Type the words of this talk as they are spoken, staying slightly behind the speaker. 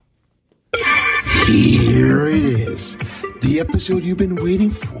Here it is, the episode you've been waiting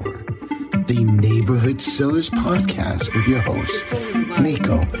for. The Neighborhood Sellers Podcast with your hosts,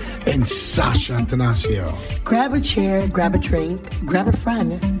 Nico and Sasha Atanasio. Grab a chair, grab a drink, grab a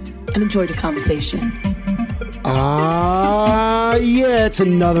friend, and enjoy the conversation. Yeah, it's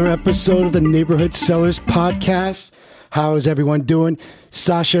another episode of the Neighborhood Sellers Podcast. How is everyone doing?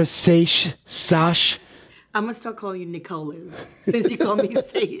 Sasha, Sash. I'm going to start calling you Nicolas, since you call me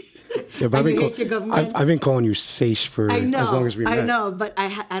Sash. Yeah, but I've been calling you Sash for as long as we've met. I know, but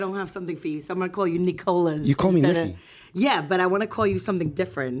I don't have something for you, so I'm going to call you Nicolas. You call me Nikki. Yeah, but I want to call you something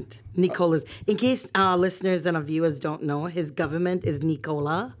different, Nicolas. In case our listeners and our viewers don't know, his government is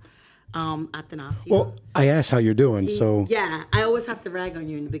Nicola Atanasio. Well, I asked how you're doing, so... Yeah, I always have to rag on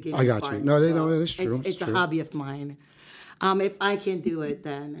you in the beginning. I got you. No, that's true. It's a hobby of mine. If I can't do it,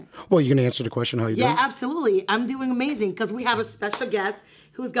 then... Well, you're going to answer the question, how you doing? Yeah, absolutely. I'm doing amazing because we have a special guest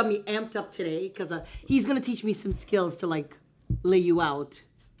who's got me amped up today because he's going to teach me some skills to, like, lay you out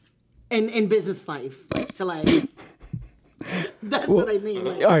in business life. To, like... That's what I mean.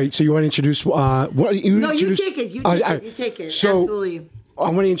 Like. All right, so you want to introduce... You take it. You take it. So, absolutely. I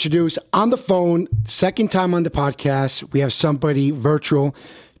want to introduce, on the phone, second time on the podcast, we have somebody virtual,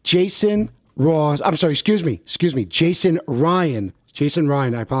 Jason Ross. I'm sorry, excuse me, Jason Ryan. Jason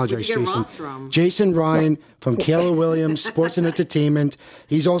Ryan, I apologize, Jason. Ross from? Jason Ryan from Keller Williams, Sports and Entertainment.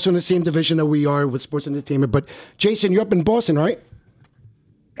 He's also in the same division that we are with Sports and Entertainment. But Jason, you're up in Boston, right?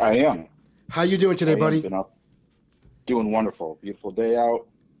 I am. How you doing today, buddy? Been up. Doing wonderful. Beautiful day out,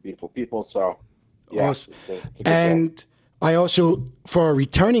 beautiful people. So, yeah. Awesome. It's a good day. I also, for a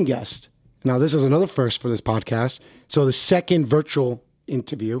returning guest, now this is another first for this podcast, so the second virtual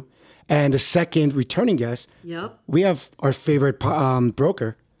interview and the second returning guest, we have our favorite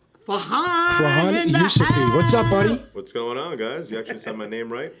broker, Farhan Yousfi. What's up, buddy? What's going on, guys? You actually said my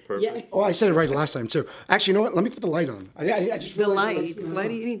name right? Perfect. Yeah. Oh, I said it right last time, too. Actually, you know what? Let me put the light on. I just the lights. Why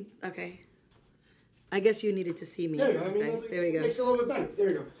do you need... Okay. I guess you needed to see me. There you go. Okay. There we go. Makes it a little bit better. There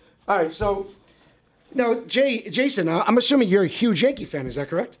you go. All right, so... Now, Jason, I'm assuming you're a huge Yankee fan. Is that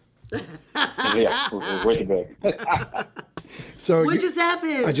correct? Yeah, way big. So what just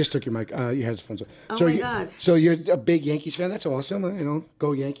happened? I just took your mic, your headphones. Oh my God! So you're a big Yankees fan. That's awesome. You know,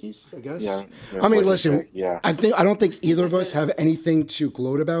 go Yankees. I guess. Yeah. I mean, listen. Yeah. I don't think either of us have anything to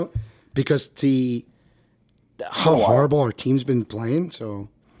gloat about because how horrible our team's been playing. So.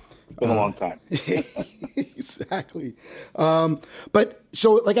 It's been a long time. Exactly. But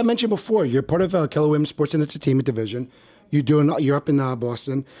so, like I mentioned before, you're part of Keller Williams Sports and Entertainment Division. You're up in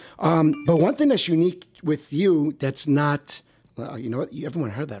Boston. But one thing that's unique with you that's not, you know what? Everyone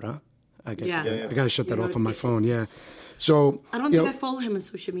heard that, huh? I guess. Yeah. I got to shut that off on my phone. Yeah. So I don't think I follow him on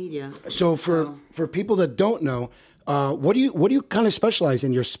social media. So for people that don't know, what do you kind of specialize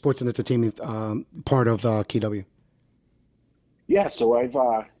in your sports and entertainment part of KW? Yeah. So I've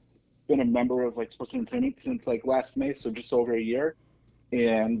been a member of like Sports and Entertainment since like last May, so just over a year.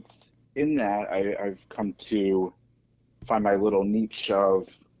 And in that, I've come to find my little niche of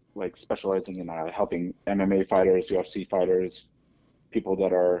like specializing in helping MMA fighters, UFC fighters, people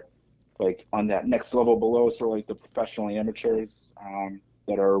that are like on that next level below, so like the professional amateurs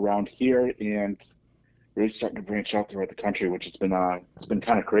that are around here, and really starting to branch out throughout the country, which has been it's been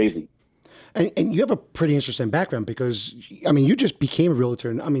kind of crazy. And you have a pretty interesting background because, I mean, you just became a realtor.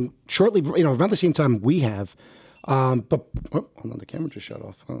 And I mean, shortly, around the same time we have. But hold on, the camera just shut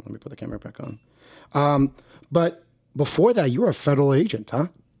off. Let me put the camera back on. But before that, you were a federal agent, huh?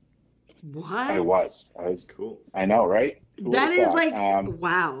 What? I was cool. I know, right? That is like,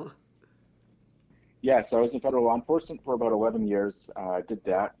 wow. Yeah, so I was in federal law enforcement for about 11 years. I did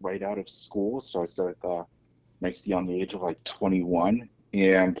that right out of school. So I started at the nice young age of like 21.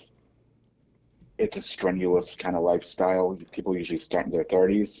 And it's a strenuous kind of lifestyle. People usually start in their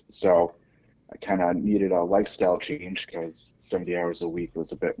 30s. So I kind of needed a lifestyle change because 70 hours a week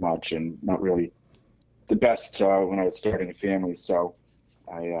was a bit much and not really the best when I was starting a family. So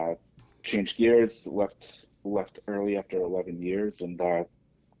I changed gears, left early after 11 years, and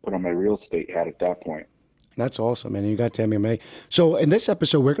put on my real estate hat at that point. That's awesome, man. You got to MMA. So in this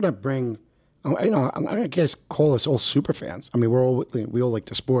episode, we're going to bring, I'm going to call us all super fans. I mean, we all like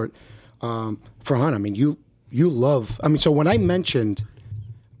the sport. Farhan, I mean, you love, I mean, so when I mentioned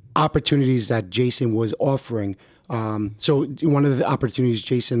opportunities that Jason was offering, so one of the opportunities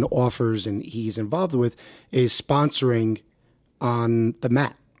Jason offers and he's involved with is sponsoring on the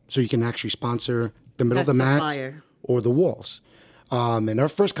mat. So you can actually sponsor the middle of the mat or the walls. And our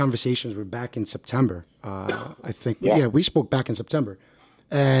first conversations were back in September. I think, we spoke back in September.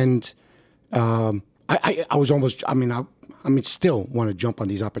 And I was almost, I mean, I mean, still want to jump on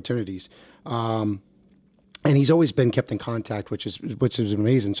these opportunities. And he's always been kept in contact, which is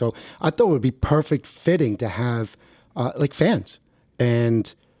amazing. So I thought it would be perfect fitting to have like fans.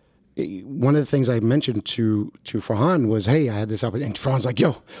 And one of the things I mentioned to Farhan was, hey, I had this opportunity. And Farhan's like,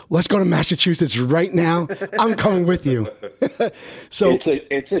 yo, let's go to Massachusetts right now. I'm coming with you. So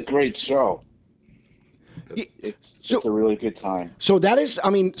it's a great show. It's a really good time. So that is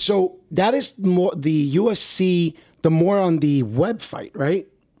more the UFC, the more on the web fight, right?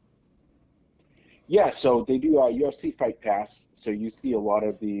 Yeah, so they do UFC Fight Pass. So you see a lot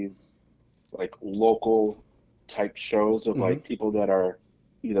of these like local type shows of like people that are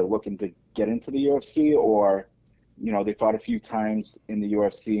either looking to get into the UFC or, you know, they fought a few times in the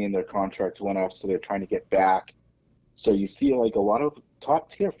UFC and their contract went up, so they're trying to get back. So you see like a lot of top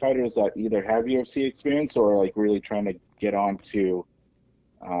tier fighters that either have UFC experience or like really trying to get onto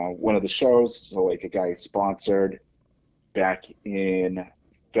one of the shows. So like a guy sponsored back in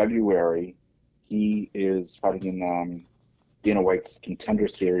February. He is fighting in Dana White's Contender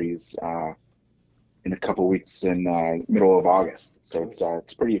Series in a couple weeks in middle of August. So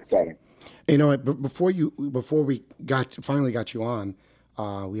it's pretty exciting. You know, before we finally got you on,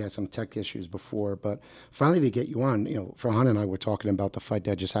 we had some tech issues before, but finally to get you on, you know, Farhan and I were talking about the fight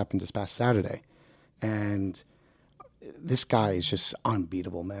that just happened this past Saturday, and this guy is just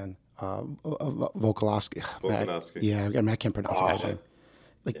unbeatable, man. Volkanovski. Yeah, I mean, I can't pronounce the guy's name.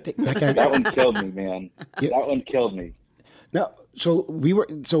 Like that guy. That one killed me, man. Yeah. That one killed me. Now, so we were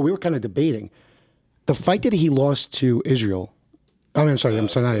kind of debating the fight that he lost to Israel. I mean, I'm sorry,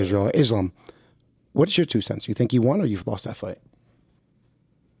 not Israel, Islam. What is your 2 cents? You think he won or you've lost that fight?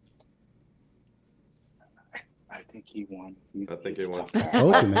 I think he won. I think he won. I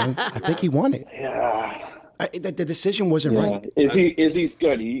told you, man. I think he won it. Yeah. The decision wasn't right. He's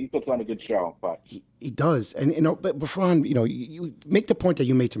good. He puts on a good show, but he does. And you know, but Farhan, you know, you make the point that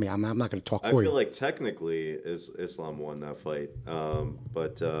you made to me. I'm not going to talk for you. I feel like technically Islam won that fight,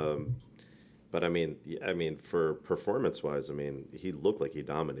 but I mean, for performance-wise, I mean, he looked like he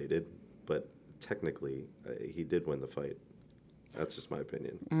dominated, but technically, he did win the fight. That's just my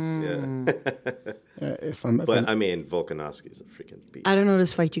opinion. Yeah. I mean, Volkanovski's a freaking beast. I don't know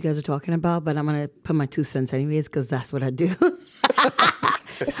this fight you guys are talking about, but I'm gonna put my 2 cents anyways because that's what I do.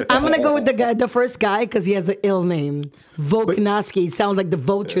 I'm gonna go with the first guy because he has an ill name, Volkanovski. Sounds like the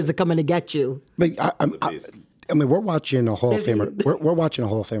vultures are coming to get you. But I mean, we're watching a Hall of Famer. We're watching a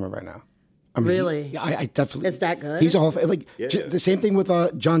Hall of Famer right now. I mean, really? I definitely. It's that good. He's a Hall of Famer. The same thing with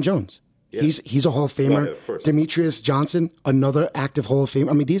John Jones. Yeah. He's a Hall of Famer. Yeah, of course. Demetrius Johnson, another active Hall of Famer.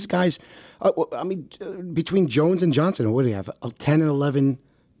 I mean, these guys. Between Jones and Johnson, what do you have? 10 and 11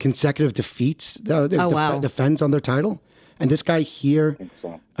 consecutive defeats. Defends on their title. And this guy here,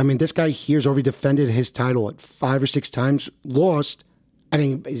 this guy here's already defended his title at 5 or 6 times, lost,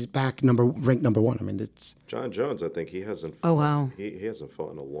 and he's back ranked number 1. I mean, it's John Jones. I think he hasn't. Oh wow. He hasn't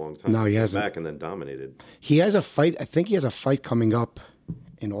fought in a long time. No, he hasn't. Back and then dominated. He has a fight. I think he has a fight coming up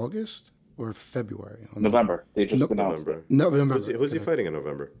in August or February. November. They just announced it. November. Who's he fighting in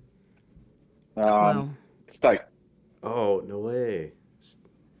November? Stike. Oh, no way.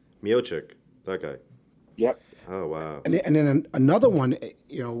 Miocic, that guy. Yep. Oh, wow. And then another one,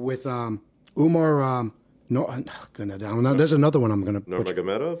 you know, with Umar. There's another one I'm going to.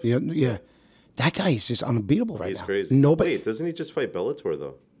 Nurmagomedov? Yeah. That guy is just unbeatable right now. He's crazy. Nobody. Wait, doesn't he just fight Bellator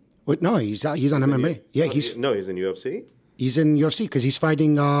though? Wait, no, he's on MMA. He's in UFC. He's in UFC because he's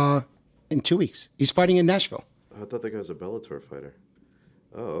fighting in 2 weeks. He's fighting in Nashville. I thought that guy was a Bellator fighter.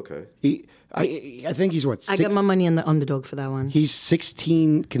 Oh, okay. I think he's what? I got my money on the underdog for that one. He's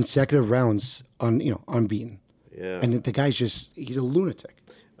 16 consecutive rounds unbeaten. Yeah. And the guy's he's a lunatic.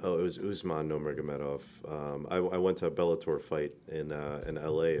 Oh, it was Usman Nurmagomedov. I went to a Bellator fight in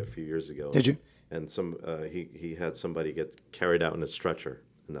LA a few years ago. Did you? And he had somebody get carried out in a stretcher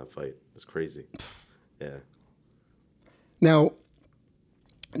in that fight. It was crazy. Yeah. Now,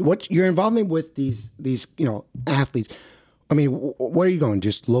 what your involvement with these athletes? I mean, where are you going?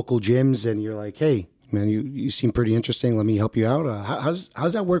 Just local gyms, and you're like, hey, man, you seem pretty interesting. Let me help you out.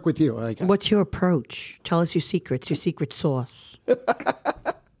 How's that work with you? Like, what's your approach? Tell us your secrets, your secret sauce.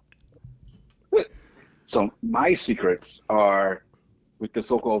 So my secrets are with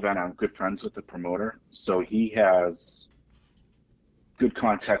this local event. I'm good friends with the promoter, so he has good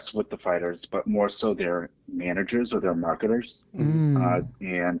contacts with the fighters, but more so their managers or their marketers,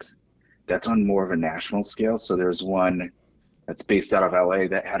 and that's on more of a national scale. So there's one that's based out of LA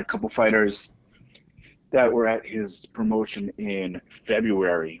that had a couple fighters that were at his promotion in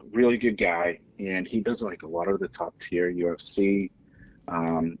February. Really good guy, and he does like a lot of the top tier UFC.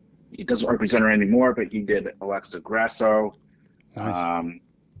 he doesn't represent her anymore, but he did Alexa Grasso, Nice.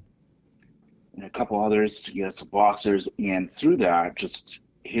 and a couple others. He had some boxers, and through that, just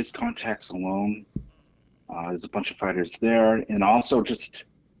his contacts alone, there's a bunch of fighters there, and also just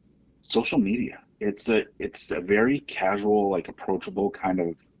social media. It's a very casual, like approachable kind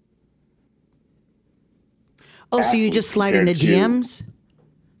of. Oh, so you athlete just slide in the compared to- DMs?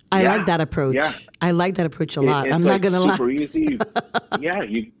 I Yeah, like that approach. yeah. I like that approach a lot. It's I'm not like gonna lie. super easy. Yeah,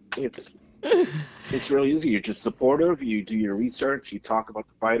 it's really easy. You're just supportive. You do your research. You talk about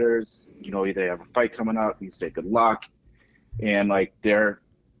the fighters. You know, they have a fight coming up. You say good luck, and like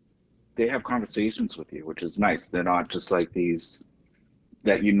they have conversations with you, which is nice. They're not just like these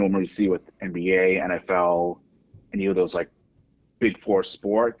that you normally see with NBA, NFL, any of those like big four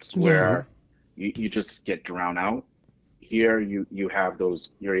sports where you just get drowned out. Here you have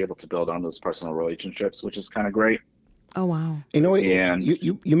those, you're able to build on those personal relationships, which is kind of great. Oh wow. You know, And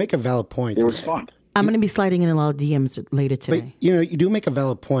you make a valid point. They respond. I'm gonna be sliding in a lot of DMs later But today. you know, you do make a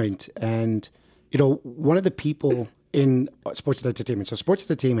valid point, and you know, one of the people in sports entertainment. So, sports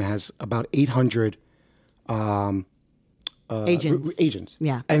entertainment has about 800 Agents. agents.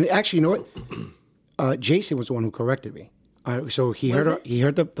 Yeah. And actually, you know what? Jason was the one who corrected me. So he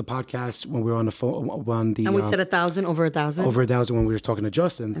heard the podcast when we were on the phone And we said 1,000, over 1,000. over 1,000 when we were talking to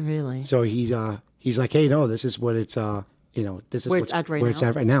Justin. Really? So he's like, hey, no, this is what it's this is Where it's at right where it's now?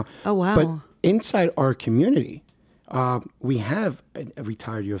 at right now. Oh, wow. But inside our community, we have a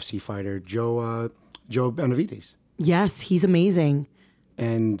retired UFC fighter, Joe Benavides, Yes, he's amazing.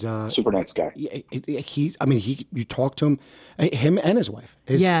 and Super nice guy. you talk to him and his wife.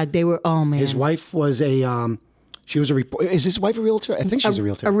 Yeah, they were. Oh man. His wife was she was a reporter. Is his wife a realtor? I think she's a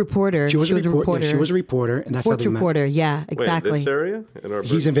realtor. A reporter. She was a reporter. reporter. Yeah, she was a reporter, and that's Sports how they met. reporter. Yeah, Wait, exactly. this area? In our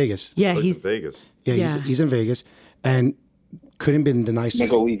He's in Vegas. Yeah, he's he's in Vegas. Yeah, Yeah. He's in Vegas, and couldn't been the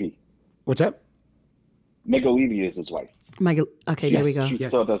nicest. Mego Levy. What's that? Mego Levy is his wife. Michael. Okay, there we go. She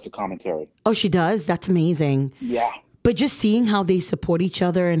still does the commentary. Oh, she does. That's amazing. Yeah. But just seeing how they support each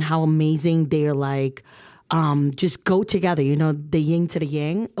other and how amazing they're like, just go together. You know, the yin to the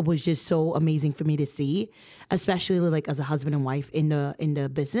yang was just so amazing for me to see, especially like as a husband and wife in the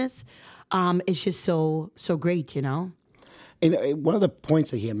business. It's just so great, you know. And one of the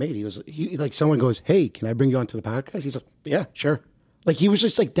points that he had made, he like someone goes, "Hey, can I bring you onto the podcast?" He's like, "Yeah, sure." Like he was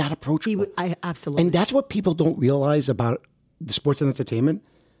just like that approachable. I absolutely. And that's what people don't realize about the sports and entertainment.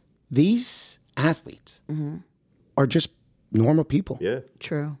 These athletes are just normal people. Yeah.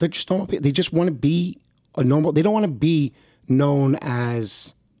 True. They're just normal people. They just want to be a normal. They don't want to be known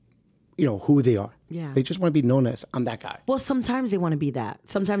as, who they are. Yeah. They just want to be known as, I'm that guy. Well, sometimes they want to be that.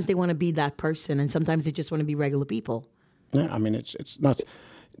 Sometimes they want to be that person, and sometimes they just want to be regular people. Yeah, I mean, it's nuts.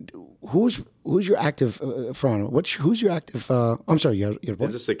 Who's your active Farhan? Who's your active? I'm sorry, you had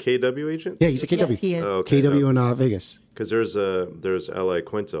Is this a KW agent? yeah, he's a KW. Yes, he is. Oh, okay. KW in Vegas. Because there's Ally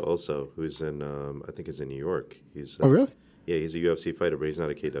Quinta also, who's in I think he's in New York. He's Oh, really? Yeah, he's a UFC fighter, but he's not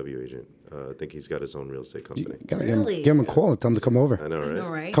a KW agent. I think he's got his own real estate company. Gotta Really? give him a call and tell him to come over. I know, right? All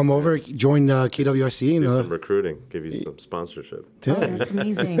right. Come over, join KWSC, Do some and recruiting, give you some sponsorship. Oh, that's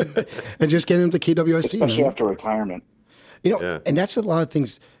amazing. and just get him to KWSC. Especially man. after retirement. Yeah. And that's a lot of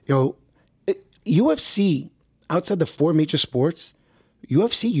things. UFC outside the four major sports,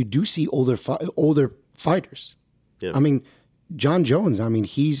 UFC you do see older fighters. Yeah. I mean, John Jones. I mean,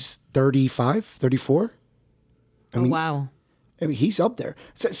 he's 35, 34. Oh wow. I mean, he's up there.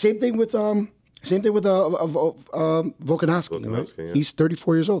 Same thing with Volkanovski. Volkanovski, Right? yeah. He's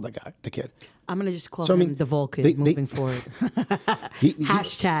 34 years old. That guy, the kid. I'm gonna just call So, I him mean, the Vulcan they- moving forward.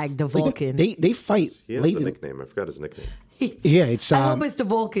 Hashtag the Vulcan. They fight He has late. a in- nickname. I forgot his nickname. Yeah, it's I hope it's the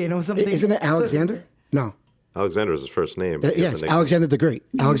Vulcan or something. isn't it Alexander? No. Alexander is his first name. but he has Yes, a nickname. Alexander the Great.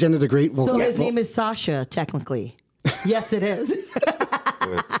 Alexander the Great. So Volkan- his name is Sasha, technically. Yes, it is.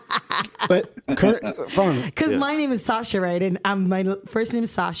 But Farhan, Because my name is Sasha, right? And my first name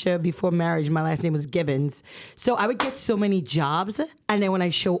is Sasha. Before marriage, my last name was Gibbons. So I would get so many jobs. And then when I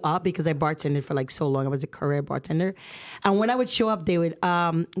show up, because I bartended for like so long, I was a career bartender. And when I would show up, they would,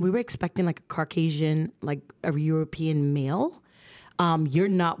 we were expecting like a Caucasian, like a European male. You're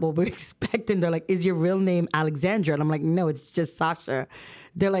not what we're expecting. They're like, is your real name Alexandra? And I'm like, no, it's just Sasha.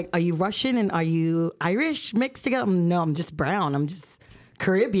 They're like, are you Russian and are you Irish mixed together? No, I'm just brown. I'm just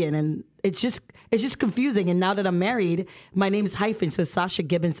Caribbean. And it's just confusing. And now that I'm married, my name's hyphen, so it's Sasha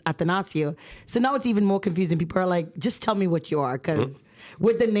Gibbons Athanasio. So now it's even more confusing. People are like, just tell me what you are, because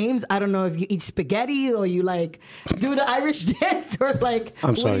with the names, I don't know if you eat spaghetti or you like do the Irish dance or like I'm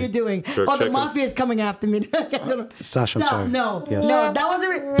what are sorry. you doing? Jerk Oh, the chicken. mafia is coming after me. I don't know. Sasha, I'm Stop. sorry. No, Yes. no, that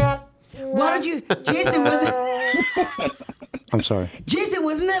wasn't. Why don't you, Jason? Was it? I'm sorry. Jason,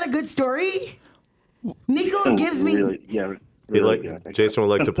 wasn't that a good story? Nico gives me. Really, yeah. He Really like good. Jason would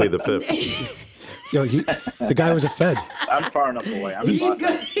like to play the fifth. Yo, the guy was a Fed. I'm far enough away. I'm in He's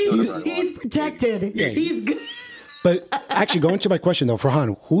Boston. good. He's protected. Yeah. He's good. But actually, going to my question though,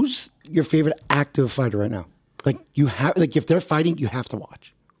 Farhan, who's your favorite active fighter right now? Like if they're fighting, you have to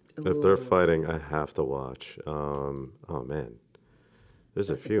watch. If they're fighting, I have to watch. Oh man, there's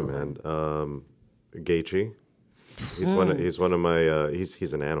a few, man. Gaethje, he's one of my.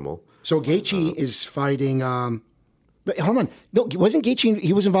 He's an animal. So Gaethje is fighting. But hold on, no, wasn't Gaethje?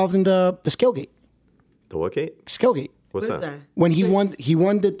 He was involved in the Scalgate. The what gate? Scalgate. What's What is that? that? When he won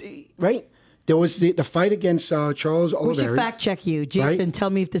the right. There was the fight against Charles We should Oliveira. fact check you, Jason. Right? Tell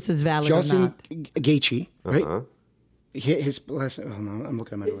me if this is valid or Justin not. Gaethje, right? Uh-huh. His last. Hold on, I'm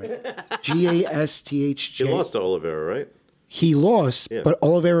looking at my right. Gasthj. He lost to Oliveira, right? He lost, Yeah. but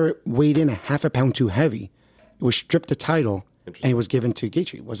Oliveira weighed in a half a pound too heavy. It was stripped the title, and it was given to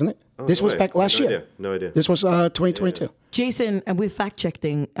Gaethje, wasn't it? This no was way. back last No year. idea. No idea. This was 2022. Jason, and we fact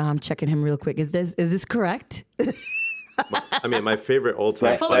checking him real quick. Is this correct? I mean, my favorite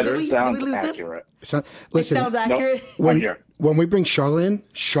all-time Hold on, Better did we sounds lose it? accurate. So, listen, Sounds accurate. I'm here. when we bring Charlotte in,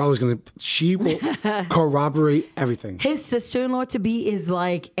 she will corroborate everything. His sister-in-law to be is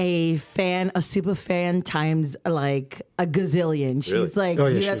like a super fan times like a gazillion. She's Really? like Oh,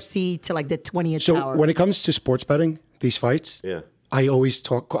 yeah, UFC to like the 20th So power. when it comes to sports betting, these fights, Yeah. I always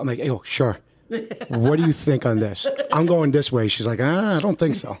talk. I'm like, oh, sure. What do you think on this? I'm going this way. She's like, I don't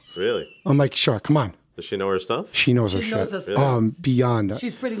think so. Really? I'm like, sure, come on. Does she know her stuff? She knows her She knows shit. her stuff. Beyond that.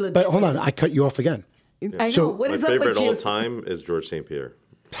 She's pretty legit. But hold on, I cut you off again. I know. So- What My is up favorite with you? all-time is George St. Pierre.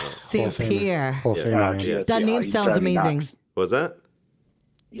 St. Famer. Pierre. Hall of Yeah. Famer, man. Cheers. That name he sounds drove me amazing. nuts. Was that?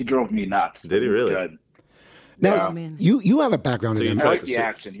 He drove me nuts. Did he It was really? Good. Now, Oh, man. you have a background So in you MMA. I tried- like the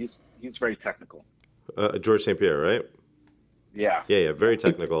action. He's very technical. George St. Pierre, right? Yeah. Yeah, very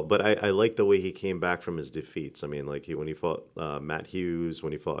technical. But I like the way he came back from his defeats. I mean, like when he fought Matt Hughes,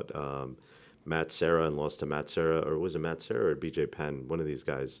 when he fought Matt Serra and lost to Matt Serra, or was it Matt Serra or BJ Penn? One of these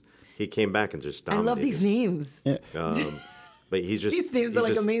guys. He came back and just I dominated. love these names. But he's just These names are,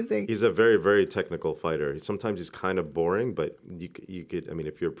 like, amazing. He's a very, very technical fighter. Sometimes he's kind of boring, but you could. I mean,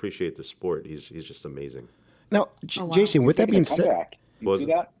 if you appreciate the sport, he's just amazing. Now, Oh, wow. Jason, with that Making being a said, comeback. You Was- see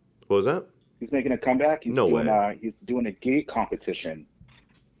that? What was that? He's making a comeback. He's No doing way. he's doing a gate competition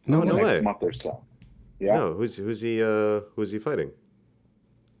no, no no. way. next month or so. Yeah. No, who's he fighting?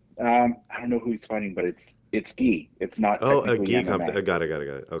 I don't know who he's fighting, but it's gi. It's not Oh, a technically geek. MMA. I got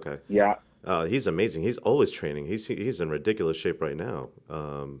it. Okay. Yeah. He's amazing. He's always training. He's in ridiculous shape right now.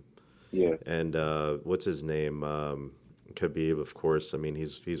 Yes. And what's his name? Khabib, of course. I mean,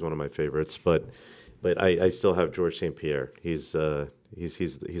 he's one of my favorites. But I still have George St. Pierre. He's at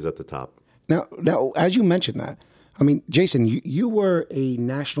the top. Now, as you mentioned that, I mean, Jason, you were a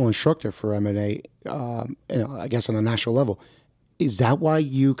national instructor for MMA, I guess on a national level. Is that why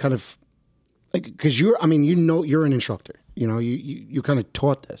you kind of like because you're an instructor. You know, you kind of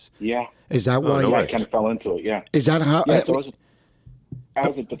taught this. Yeah. Is that why? no Yeah, way. I kind of fell into it. Yeah. Is that how? Yeah. So I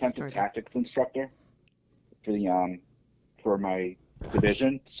was a defensive tactics instructor for the for my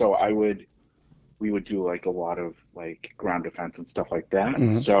division. So we would do like a lot of like ground defense and stuff like that.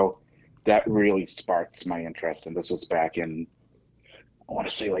 Mhm. So that really sparked my interest. And this was back in, I want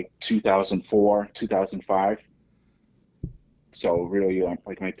to say like 2004, 2005. So really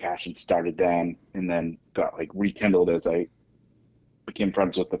like my passion started then and then got like rekindled as I became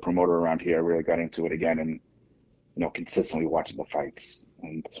friends with the promoter around here. I really got into it again and, consistently watching the fights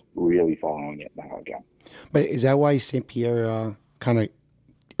and really following it now again. But is that why St. Pierre kind of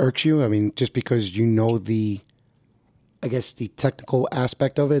irks you? I mean, just because you know the technical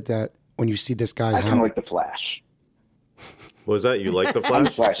aspect of it, that when you see this guy, I kind of like the Flash. Was that you like the I'm a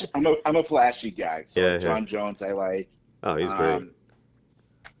Flash? Flash. I'm a flashy guy. So Yeah, John Jones, I like. Oh, he's great.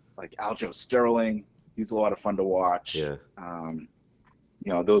 Like Aljo Sterling, he's a lot of fun to watch. Yeah.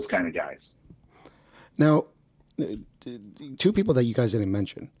 Those kind of guys. Now, two people that you guys didn't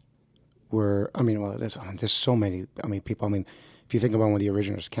mention were, there's so many. People. If you think about one of the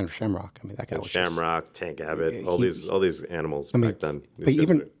originals, Ken Shamrock. That guy was Shamrock, Tank Abbott, all he- these animals just, back then. but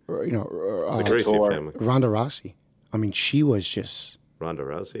even the Gracie Couture. family. Ronda Rousey. She was just. Ronda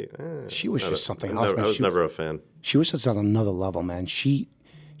Rousey. She was just something I else, man. was She was- never a fan. She was just on another level, man. She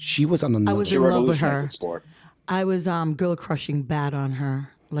was on another. was She in love with revolutionized her. the sport. I was girl crushing bad on her,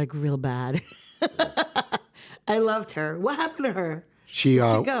 like real bad. I loved her. What happened to her? She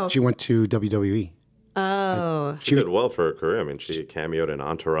go? she went to WWE. Oh, She did well for her career. I mean, she cameoed in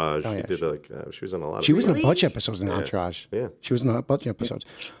Entourage. Oh, yeah, She did she was in a lot of She was in stuff. a bunch of episodes in Entourage. Yeah. She was in a bunch of episodes.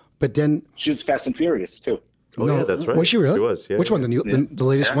 But then She was Fast and Furious too. Oh, yeah, that's right. Was she really? She was, yeah. Which one? The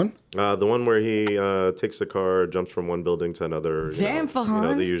latest one? The one where he takes a car, jumps from one building to another. Damn,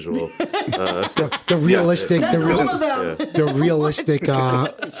 Farhan. The usual. The realistic, That's all of them. the realistic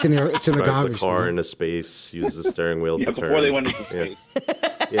Drives cinematography. a car into space, uses the steering wheel to turn. Before they went into space.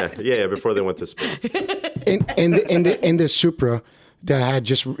 Yeah, before they went to space. In the Supra that had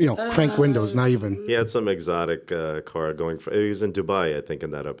just crank windows, not even. He had some exotic car going. He was in Dubai, I think,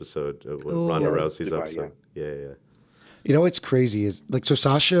 in that episode. Ronda Rousey's Dubai, episode. Yeah. You know what's crazy is like so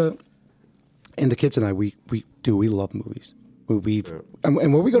Sasha and the kids and I we love movies. And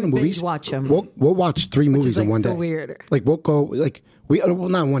when we go to movies, watch them. We'll watch 3 movies in one day. So weird. Like we'll go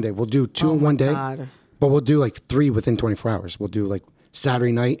not in one day. We'll do 2 in one day. God. But we'll do like 3 within 24 hours. We'll do like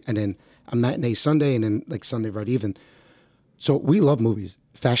Saturday night and then a matinee Sunday and then like Sunday right even. So we love movies.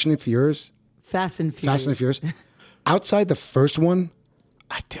 Fast and Furious. Outside the first one,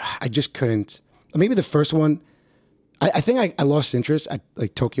 I just couldn't. Maybe the first one, I think I lost interest at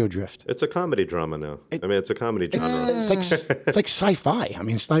like Tokyo Drift. It's a comedy drama now. It's a comedy genre. It's like sci-fi. I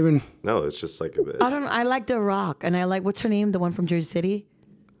mean, it's not even. No, it's just like I like The Rock, and I like, what's her name? The one from Jersey City?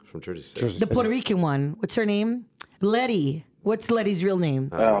 from Jersey City. The Puerto Rican one. What's her name? Letty. What's Letty's real name?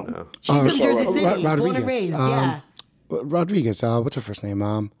 I don't know. She's from Jersey City, born Rodriguez. and raised. Yeah. Rodriguez. What's her first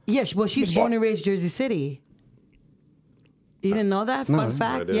name? Yes, well, she's born and raised Jersey City. You didn't know that? Fun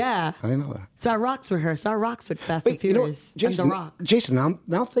fact? idea. Yeah. I didn't know that. Saw rocks with her. Saw rocks with Fast and You know what, Furious. Jason, and The Rock. Jason,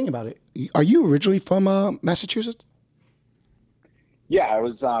 now thinking about it, are you originally from Massachusetts? Yeah, I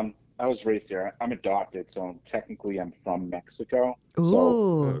was raised here. I'm adopted, so technically I'm from Mexico. Ooh. So,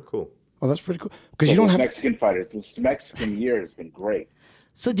 Oh, cool. Oh, that's pretty cool. Because you don't have. Mexican fighters. This Mexican year has been great.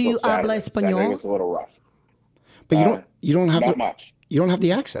 So do you habla Saturday español? was a little rough. But you don't have not the much. You don't have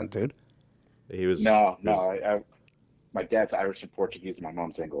the accent, dude. He was No. My dad's Irish and Portuguese. My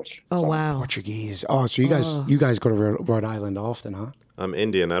mom's English. Oh, so. wow. Portuguese. Oh, so you guys go to Rhode Island often, huh? I'm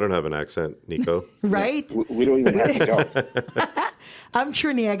Indian. I don't have an accent, Nico. Right? We don't even have to go. I'm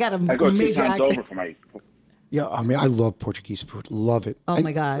Trini. I got a I go 2 major times accent. over for my. Yeah, I mean, I love Portuguese food. Love it. Oh,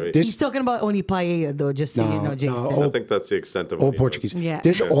 my God. great. He's talking about only paella, though, just so you know, Jason. I think that's the extent of what All he Portuguese. knows. Yeah.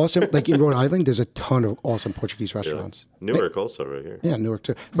 There's awesome, like in Rhode Island, there's a ton of awesome Portuguese restaurants. Newark also right here. Yeah, Newark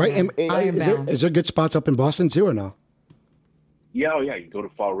too. Right? And, Ironbound. is there good spots up in Boston too, or no? Yeah, you go to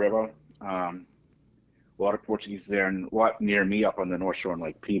Fall River. A lot of Portuguese there, and a lot near me up on the North Shore in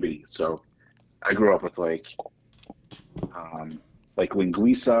like Peabody. So I grew up with like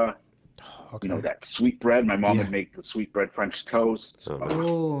linguiça. Okay. You know, that sweet bread. My mom would make the sweet bread French toast.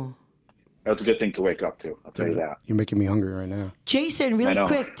 Oh. That was a good thing to wake up to. I'll tell you that. You're making me hungry right now. Jason, really know.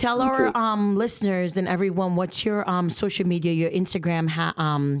 quick, tell Me our too. listeners and everyone what's your social media, your Instagram,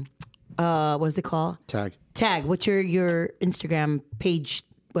 what's it called? Tag. What's your Instagram page,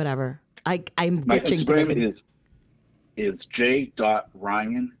 whatever. I'm My glitching. Instagram is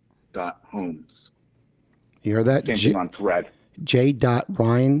j.ryan.holmes. You heard that? Same thing on Thread.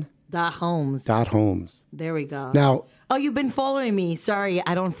 J.Ryan.Holmes. Holmes. There we go. Now, Oh, you've been following me. Sorry,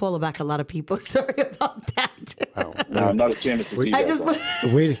 I don't follow back a lot of people. Sorry about that. No, I'm not as famous as you I guys just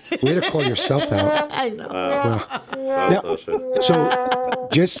are. way to call yourself out. I know. Oh, shit. So,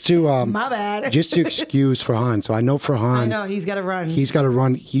 just to My bad. just to excuse Farhan. So I know Farhan. I know he's got to run. He's got to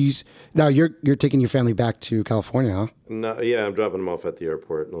run. Now you're taking your family back to California, huh? No, yeah, I'm dropping them off at the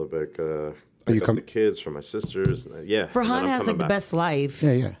airport in a little bit. you Pick up come- the kids for my sisters. Yeah. and then Farhan I'm has coming like the back. best life.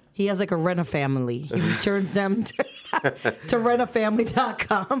 Yeah. He has like a rent a family. He returns them to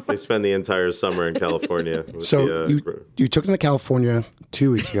rentafamily.com. They spend the entire summer in California. With So you took them to California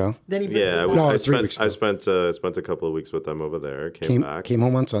 2 weeks ago. Then he Yeah, No, I 3 weeks ago. spent a couple of weeks with them over there. Came back. Came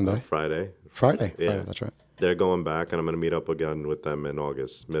home on Sunday. Friday. Friday. Yeah. That's right. They're going back, and I'm going to meet up again with them in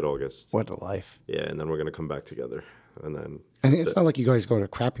August, mid-August. What a life. Yeah, and then we're going to come back together, and then And it's not like you guys go to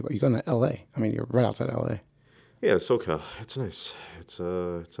crappy, but you go to L.A. I mean, you're right outside L.A. yeah, SoCal. It's nice. It's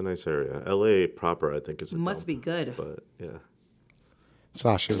a nice area. LA proper, I think, is a Must dump, be good. But yeah,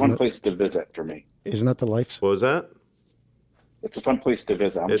 Sasha, It's one place to visit for me. isn't that the life? what was that? It's a fun place to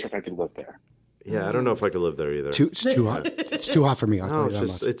visit. I'm not It's- sure if I could live there. Yeah, I don't know if I could live there either. It's too hot. It's too hot for me. I'll No, tell you it's that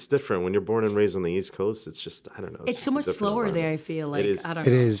just much. it's different when you're born and raised on the East Coast. It's just I don't know. It's just so a much different slower there, I environment. feel like. is. I don't It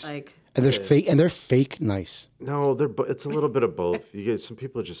know. is. Like, And they're fake nice. No, it's a little bit of both. You get some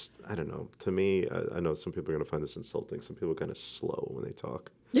people just I don't know. To me, I know some people are gonna find this insulting. Some people are kind of slow when they talk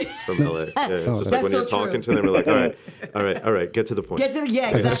from LA. Yeah, it's just like That's when so you're talking true. to them, you're like, all right, get to the point. get to the,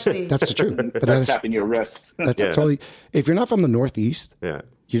 yeah, exactly. That's the truth. But Start tapping your wrist. that's Yeah. totally. If you're not from the Northeast, Yeah.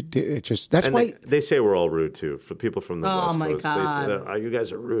 it just that's And why. they say we're all rude too. For people from the Oh, West my Coast, God. they say that, you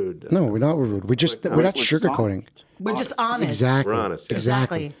guys are rude. No, we're not rude. We're not sugarcoating. We're just honest. Exactly. We're honest, yeah.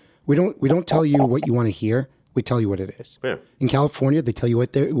 Exactly. We don't tell you what you want to hear. we tell you what it is. Yeah. In California, they tell you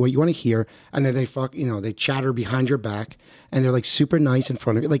what you want to hear, and then they chatter behind your back, and they're like super nice in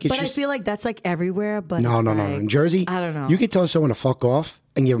front of you. Like it's But just I feel like that's like everywhere. But no. it's In Jersey, I don't know. You could tell someone to fuck off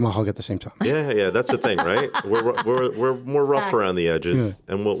and give them a hug at the same time. Yeah, that's the thing, right? We're more rough around the edges,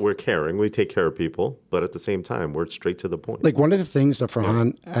 and we're caring. We take care of people, but at the same time, we're straight to the point. Like one of the things that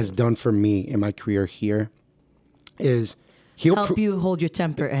Farhan has done for me in my career here is he'll help you hold your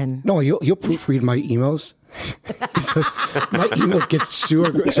temper and he'll proofread my emails because my emails get so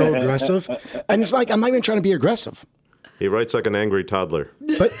aggressive, and it's like I'm not even trying to be aggressive. He writes like an angry toddler.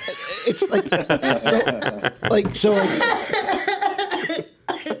 But it's like so.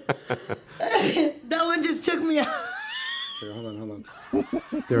 that one just took me out. Here, hold on.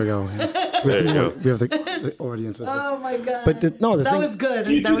 There we go. We have the audience. Oh my god! But that thing was good.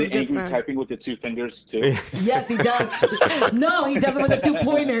 Do you that do was the good. angry typing with the 2 fingers too? Yes, he does. No, he does it with the 2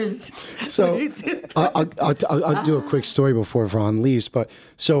 pointers. So I'll do a quick story before Ron leaves. But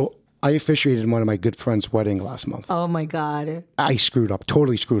so I officiated one of my good friend's wedding last month. Oh my god! I screwed up.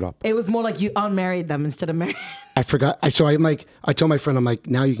 Totally screwed up. It was more like you unmarried them instead of married. I forgot. I told my friend, I'm like,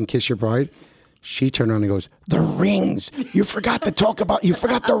 now you can kiss your bride. She turned around and goes, the rings. You forgot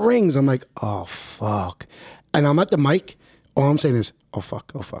the rings. I'm like, oh, fuck. And I'm at the mic. All I'm saying is, oh,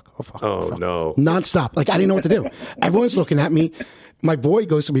 fuck. Oh, fuck. no. Nonstop. Like, I didn't know what to do. Everyone's looking at me. My boy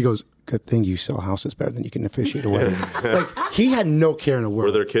goes to me, goes, good thing you sell houses better than you can officiate a wedding. Like, he had no care in the world.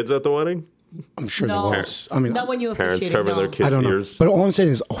 Were there kids at the wedding? I'm sure No. there was. I mean, Not when you Parents officiated. covering No. their kids' I don't know. ears. But all I'm saying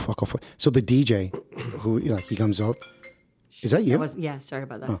is, oh, fuck. So the DJ, who, he comes up. Is that you? Sorry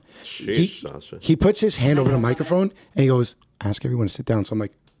about that. Sheesh, Sasha. He puts his hand over the microphone and he goes, ask everyone to sit down. So I'm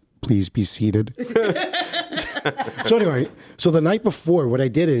like, please be seated. So anyway, the night before, what I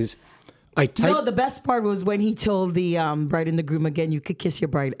did is I typed. No, the best part was when he told the bride and the groom again, you could kiss your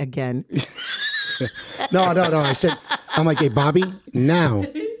bride again. No. I said, I'm like, hey, Bobby, now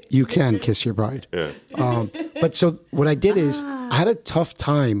you can kiss your bride. Yeah. But so what I did is I had a tough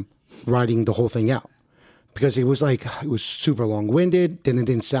time writing the whole thing out. Because it was super long-winded, then it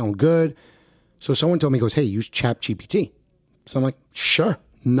didn't sound good. So someone told me, goes, hey, use ChatGPT. So I'm like, sure,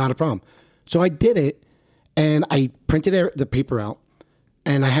 not a problem. So I did it, and I printed the paper out,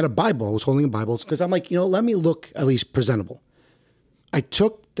 and I had a Bible. I was holding a Bible because I'm like, let me look at least presentable. I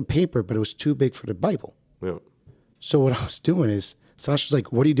took the paper, but it was too big for the Bible. Yeah. So what I was doing is, Sasha's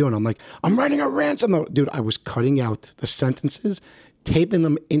like, what are you doing? I'm like, I'm writing a ransom note. Dude, I was cutting out the sentences, taping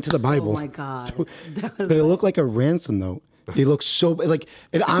them into the Bible. Oh my god! But it looked like a ransom note. It looked so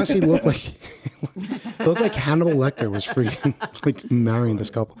it honestly looked like Hannibal Lecter was freaking like marrying this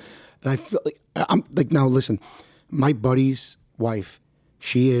couple. And I feel like I'm like, now listen, my buddy's wife,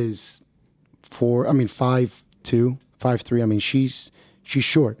 she is 5'2", 5'3". I mean, she's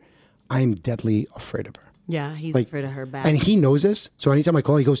short. I am deadly afraid of her. Yeah, he's afraid of her back. And he knows this. So anytime I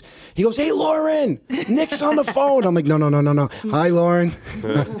call, he goes, hey, Lauren, Nick's on the phone. I'm like, no. Hi, Lauren.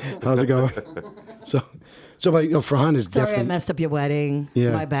 How's it going? So but Farhan is Sorry, I definitely. messed up your wedding.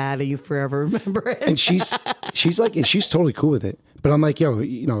 Yeah. My bad. And you forever remember it. And she's totally cool with it. But I'm like, you're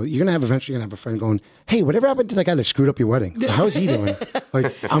eventually gonna have a friend going, hey, whatever happened to that guy that screwed up your wedding? How's he doing?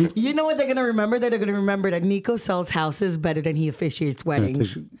 Like, you know what they're gonna remember? They're gonna remember that Nico sells houses better than he officiates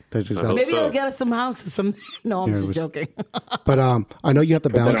weddings. Maybe he'll get us some houses from. No, I'm just joking. But I know you have to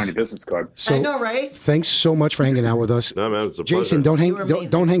Put that bounce. on your business card. So I know, right? thanks so much for hanging out with us. No, man, it's a Jason, pleasure.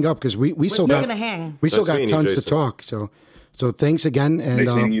 don't hang up because we still still got gonna hang. we still Nice got meeting you, tons to Jason. talk. So thanks again, and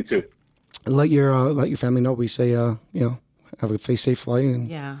Nice meeting you too. let your family know we say have a safe flight, and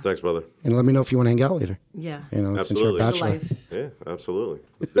Yeah. Thanks, brother. and let me know if you want to hang out later. Yeah. Since you're a Absolutely. bachelor. Life. Yeah, absolutely.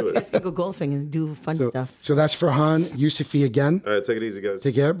 Let's do You guys it. can go golfing and do fun stuff. So that's Farhan Yousfi again. All right, take it easy, guys.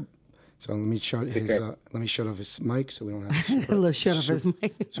 Take care. So let me shut off his mic so we don't have A little shut off his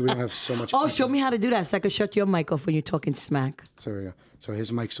mic. so we don't have so much. Oh, show me how to do that so I can shut your mic off when you're talking smack. So there we go. So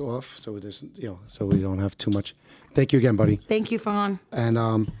his mic's off, so it doesn't, so we don't have too much. Thank you again, buddy. Thank you, Farhan.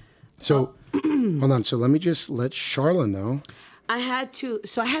 And so hold on. So let me just let Charla know. I had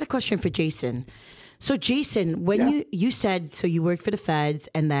a question for Jason. So Jason, when you said, so you worked for the feds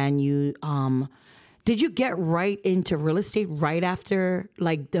and then you, did you get right into real estate right after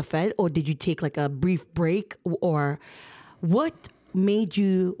like the Fed, or did you take like a brief break, or what made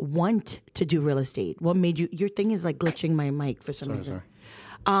you want to do real estate? What made you, your thing is like glitching my mic for some reason.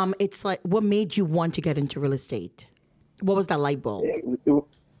 It's like, what made you want to get into real estate? What was that light bulb?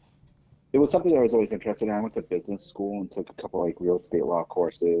 It was something I was always interested in. I went to business school and took a couple like real estate law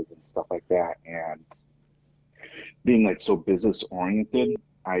courses and stuff like that. And being like so business oriented,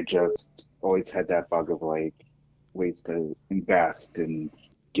 I just always had that bug of like ways to invest and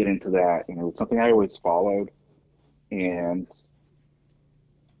get into that. And it was something I always followed. And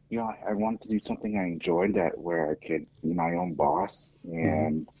I wanted to do something I enjoyed, that where I could be my own boss.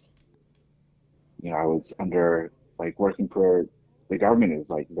 And I was under, like, working for the government is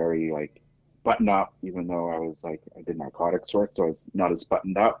like very like buttoned up, even though I did narcotics work, so it's not as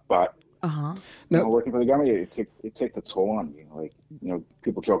buttoned up. But Uh-huh. Now, working for the government, it takes a toll on you. Like,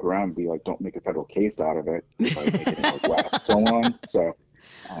 people joke around and be like, "Don't make a federal case out of it," by making it like West, so on. So,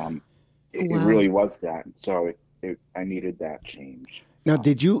 it Wow. really was that. So I needed that change. now,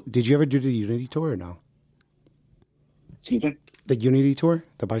 did you ever do the Unity tour or no? Excuse me. The Unity tour,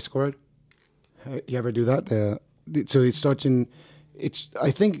 the bicycle ride. You ever do that? So it starts in. I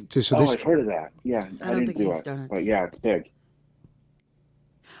think. So Oh, this. I've heard of that. Yeah, I I don't didn't think do he's it, done it. but yeah, it's big.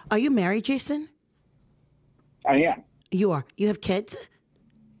 Are you married, Jason? I am. You are. You have kids?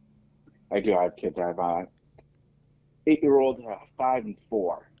 I do. I have kids. I have 8-year-old, 5 and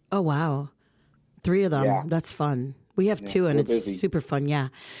 4. Oh, wow. 3 of them. Yeah. That's fun. We have Yeah, 2, and we're it's busy. super fun. Yeah.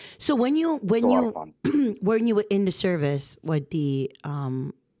 So when you It's a lot of fun. when you were in the service with the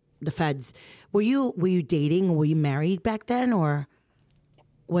feds, were you dating? Were you married back then, or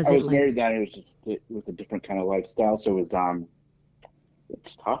was I it was like? married then. It was a different kind of lifestyle, so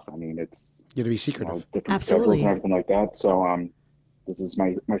it's tough. I mean, it's You got to be secretive. different Absolutely. schedules and everything like that. So this is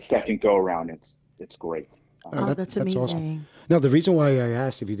my second go around. It's great. Oh, that's amazing. awesome. No, the reason why I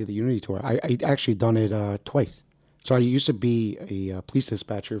asked if you did the Unity tour, I actually done it twice. So I used to be a police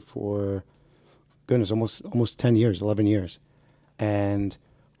dispatcher for, goodness, almost 10 years, 11 years, and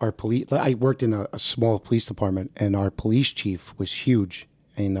our police. I worked in a small police department, and our police chief was huge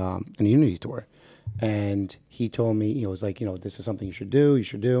in the Unity tour, and he told me, he was like, this is something you should do. You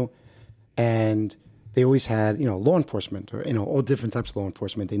should do, and they always had, law enforcement or, all different types of law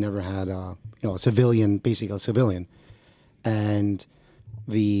enforcement. They never had, a civilian, basically a civilian. And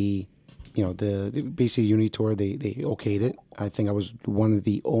the basic Unity tour, they okayed it. I think I was one of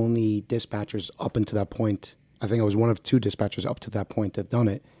the only dispatchers up until that point. I think I was one of 2 dispatchers up to that point that done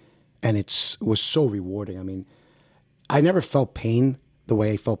it. And it was so rewarding. I mean, I never felt pain the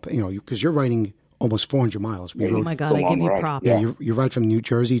way I felt, because you're riding almost 400 miles. We Oh rode my It's God! a I give long you ride. props. yeah, you ride from New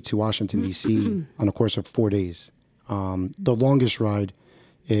Jersey to Washington, D.C. on a course of 4 days. The longest ride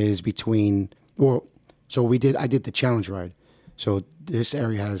is between, I did the challenge ride. So this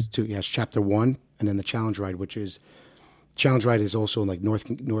area has 2, it has chapter 1 and then the challenge ride, challenge ride is also in like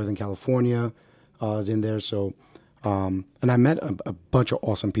Northern California, is in there. So, and I met a bunch of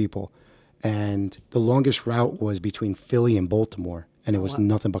awesome people, and the longest route was between Philly and Baltimore, and it was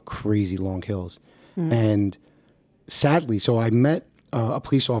nothing but crazy long hills. And sadly, so I met a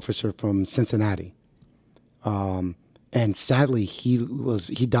police officer from Cincinnati, and sadly he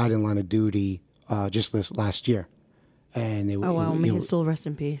died in line of duty just this last year. And Oh wow! May his soul rest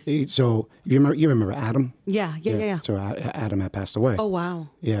in peace. so you remember Adam? Yeah. So Adam had passed away. Oh wow!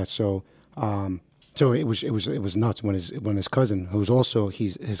 Yeah. So it was nuts when his cousin, who's also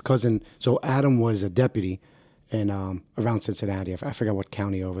his cousin. So Adam was a deputy in around Cincinnati. I forgot what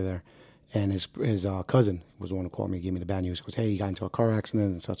county over there. And his cousin was the one who called me, gave me the bad news. He goes, "Hey, he got into a car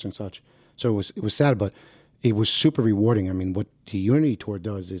accident and such and such." So it was sad, but it was super rewarding. I mean, what the Unity Tour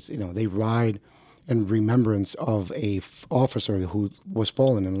does is, they ride in remembrance of a officer who was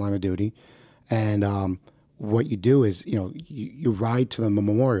fallen in line of duty, and what you do is, you ride to the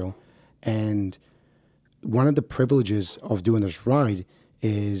memorial, and one of the privileges of doing this ride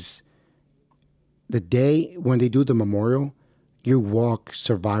is the day when they do the memorial, you walk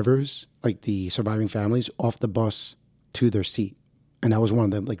survivors, like the surviving families, off the bus to their seat, and that was one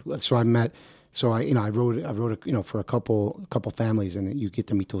of them. Like, so I wrote for a couple families, and you get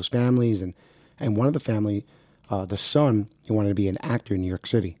to meet those families, and one of the family, the son, he wanted to be an actor in New York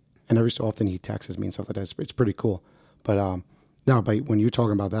City, and every so often he texts me and stuff like that. It's pretty cool, but no, but when you're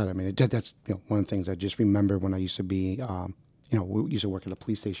talking about that, I mean, that's one of the things I just remember when I used to be, we used to work at a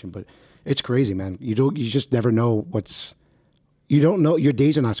police station, but it's crazy, man. You just never know you don't know. Your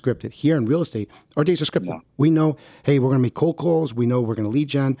days are not scripted. Here in real estate, our days are scripted. No. We know, hey, we're going to make cold calls. We know we're going to lead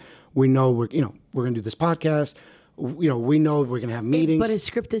gen. We know we're going to do this podcast. We know we're going to have meetings. But it's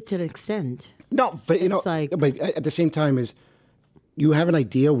scripted to an extent. No, but but at the same time is you have an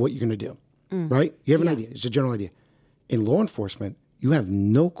idea what you're going to do, right? You have an idea. It's a general idea. In law enforcement, you have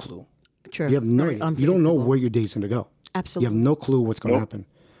no clue. True. You have no Very idea. You don't know unpredictable. where your day's going to go. Absolutely. You have no clue what's going to Nope. happen.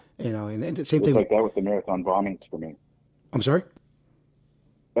 And the same It was thing. like that with the marathon bombings for me. I'm sorry?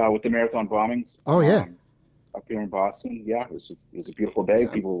 With the marathon bombings. Oh, yeah. Up here in Boston, yeah, it was a beautiful day.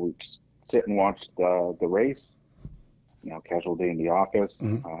 People would just sit and watch the race. Casual day in the office.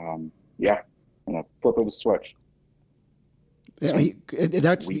 Yeah, flip of a switch. Yeah,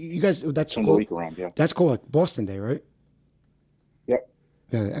 that's you guys. That's turn the called, week around. Yeah. that's called like Boston Day, right? Yep.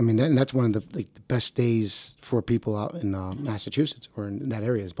 Yeah, I mean, and that's one of the best days for people out in Massachusetts or in that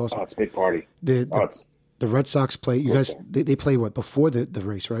area is Boston. Oh, it's a big party. The Red Sox play. You guys, they play what before the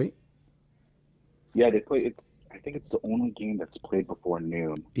race, right? Yeah, they play. I think it's the only game that's played before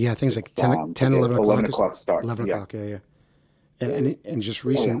noon. Yeah, I think it's like 10 11 o'clock. 11 o'clock start. 11 o'clock, yeah. And just Oh,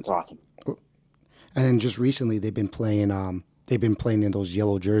 yeah, recent, it's awesome. and then just recently they've been playing in those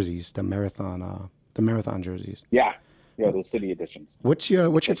yellow jerseys, the marathon jerseys. Yeah, those city editions. What's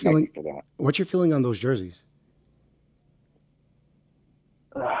your feeling for that? What's your feeling on those jerseys?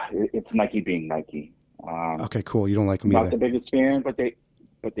 It's Nike being Nike. Okay, cool. You don't like them Not either. the biggest fan, but they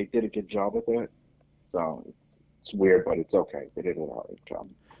did a good job with it. So it's weird, but it's okay. They did a good job.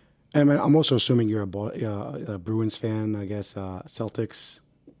 And I'm also assuming you're a Bruins fan, I guess. Celtics.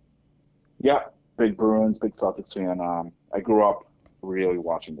 Yeah, big Bruins, big Celtics fan. I grew up really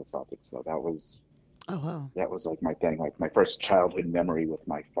watching the Celtics, so that was like my thing. Like my first childhood memory with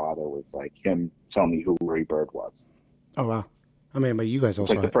my father was like him telling me who Larry Bird was. Oh wow! I mean, but you guys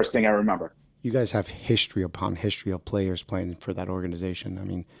also It's like the first thing I remember. You guys have history upon history of players playing for that organization. I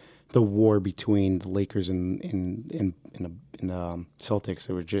mean, the war between the Lakers and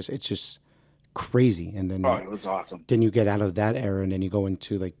Celtics, it's just crazy. And then it was awesome. Then you get out of that era, and then you go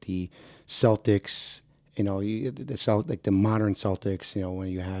into like the Celtics. You know, like the modern Celtics. You know, when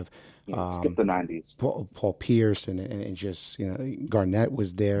you have skip the '90s. Paul Pierce and just Garnett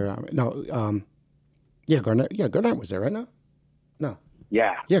was there. Garnett. Yeah, Garnett was there, right? No.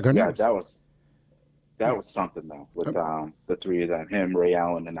 Yeah, Garnett. Yeah, that was something though with the three of them, him, Ray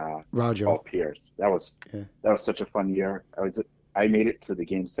Allen, and Roger. Paul Pierce. That was such a fun year. I made it to the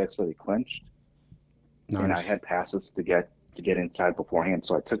game 6 where they clinched, and I had passes to get inside beforehand.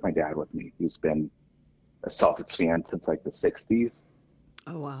 So I took my dad with me. He's been a Celtics fan since like the '60s.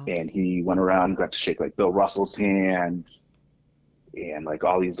 Oh wow! And he went around, got to shake like Bill Russell's hand, and like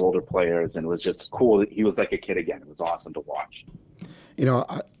all these older players, and it was just cool. He was like a kid again. It was awesome to watch. You know,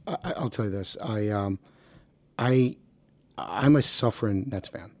 I'll tell you this. I'm a suffering Nets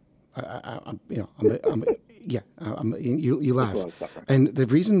fan. You laugh, and the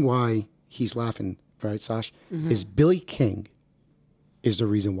reason why he's laughing, right, Sash, is Billy King is the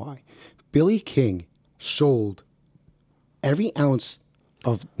reason why. Billy King sold every ounce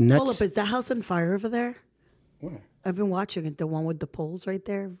of Nets. Hold up, is the house on fire over there? Where? I've been watching it. The one with the poles right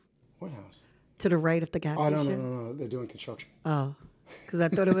there. What house? To the right of the gas station. No. They're doing construction. Oh. Because I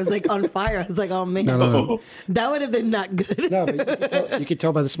thought it was like on fire. I was like, oh man, No. that would have been not good. No, but you could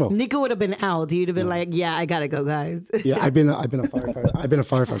tell by the smoke. Nico would have been out. He'd have been like, yeah, I gotta go, guys. Yeah, I've been a firefighter. I've been a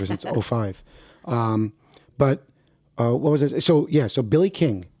firefighter since '05. But what was it? So Billy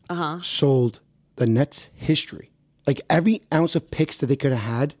King sold the Nets history, like every ounce of picks that they could have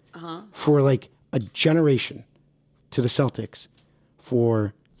had for like a generation to the Celtics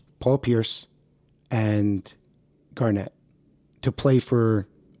for Paul Pierce and Garnett to play for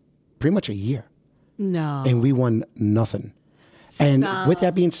pretty much a year. No. And we won nothing. And with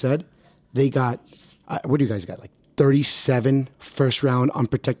that being said, they got, what do you guys got? Like 37 first round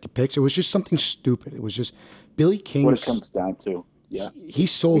unprotected picks. It was just something stupid. It was just Billy King. What it comes down to. Yeah. He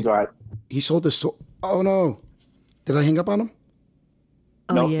sold the, oh no. Did I hang up on him?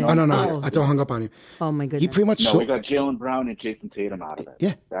 Oh, No, yeah. Oh, no. Oh. I thought I hung up on you. Oh, my goodness. He pretty much No, sold. we got Jaylen Brown and Jason Tatum out of it.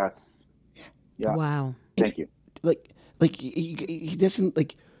 Yeah. Yeah. Wow. Thank you. Like he doesn't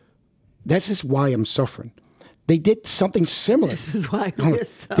like. That's just why I'm suffering. They did something similar. This is why we're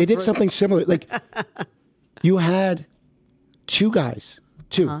suffering. They did something similar. Like you had two guys,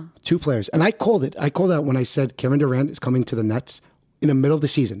 two players, and I called it. I called out when I said Kevin Durant is coming to the Nets in the middle of the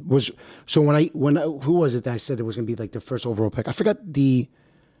season. Who was it that I said it was going to be like the first overall pick? I forgot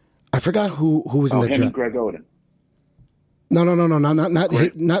who was in the him draft. and Greg Oden. No,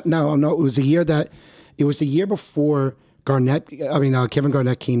 not now. No, it was the year that. It was the year before Kevin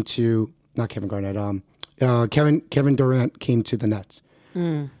Garnett came to, not Kevin Garnett, Kevin Durant came to the Nets.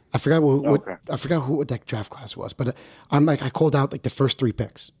 I forgot what that draft class was, but I called out like the first 3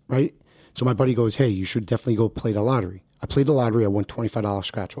 picks, right? So my buddy goes, hey, you should definitely go play the lottery. I played the lottery. I won $25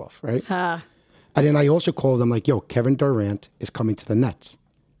 scratch off, right? And then I also called them like, yo, Kevin Durant is coming to the Nets.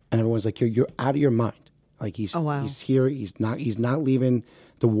 And everyone's like, you're out of your mind. Like he's here. He's not leaving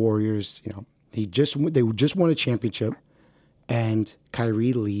the Warriors, you know. They just won a championship, and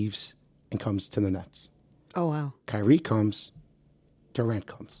Kyrie leaves and comes to the Nets. Oh, wow. Kyrie comes, Durant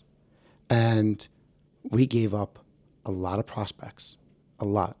comes. And we gave up a lot of prospects, a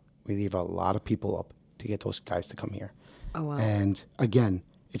lot. We gave a lot of people up to get those guys to come here. Oh, wow. And again,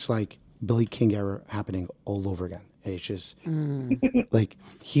 it's like Billy King era happening all over again. And it's just like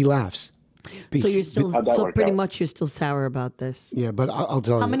he laughs. So you're still, How'd that so work pretty out? much you're still sour about this. Yeah, but I'll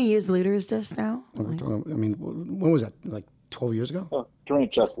tell How you. many years later is this now? I mean, when was that? Like 12 years ago? Oh,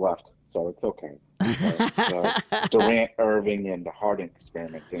 Durant just left, so it's okay. The Durant, Irving, and the Harden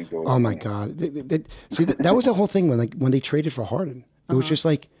experiment didn't go. Oh my God! See, that was the whole thing when they traded for Harden. It was just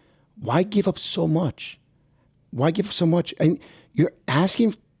like, why give up so much? Why give up so much? And you're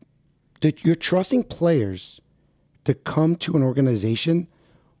asking that you're trusting players to come to an organization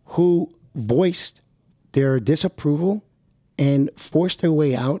who voiced their disapproval and forced their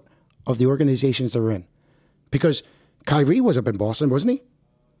way out of the organizations they're in. Because Kyrie was up in Boston, wasn't he?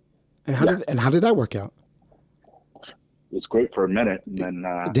 And how did that work out? It was great for a minute, and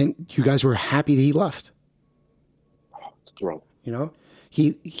Then you guys were happy that he left. it's thrilled. You know,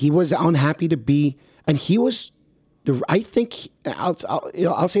 he was unhappy to be, and he was. I think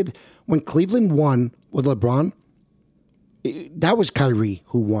I'll say that when Cleveland won with LeBron, that was Kyrie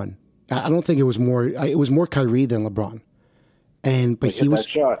who won. I don't think it was more. It was more Kyrie than LeBron, but Hit that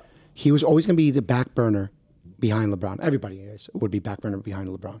shot. he was always going to be the back burner behind LeBron. Everybody would be back burner behind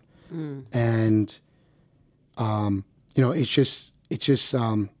LeBron, and it's just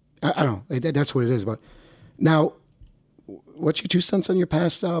I don't know. That's what it is. But now, what's your 2 cents on your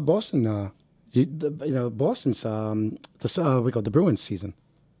past Boston? Boston's the Bruins season.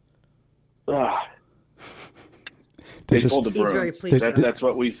 They This is pulled the He's very Bruins. pleased. That's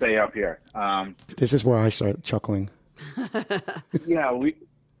what we say up here. this is where I start chuckling. Yeah,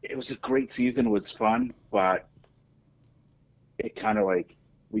 it was a great season. It was fun, but it kind of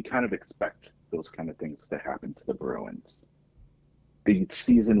we kind of expect those kind of things to happen to the Bruins. The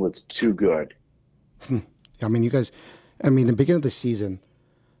season was too good. I mean, you guys. I mean, the beginning of the season,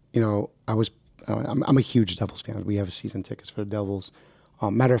 I'm a huge Devils fan. We have season tickets for the Devils.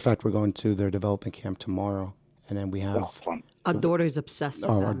 Matter of fact, we're going to their development camp tomorrow, and then we have Fun. Our daughter's obsessed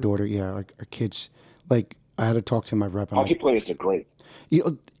with our them. daughter. Yeah, our kids. Like, I had to talk to my rep. I'm Hockey like, players are great. you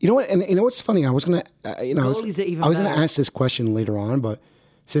know what? And you know what's funny? I was gonna, Goalies are even I was gonna better. ask this question later on, but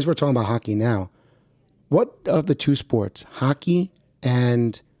since we're talking about hockey now, what of the two sports, hockey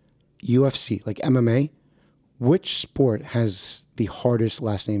and UFC, like MMA, which sport has the hardest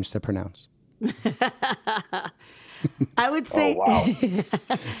last names to pronounce? I would say, Oh, wow.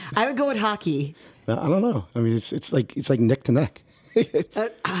 I would go with hockey. I don't know. I mean, it's like neck to neck.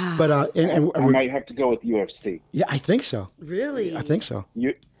 But and I might have to go with UFC. yeah, I think so. Really? I think so.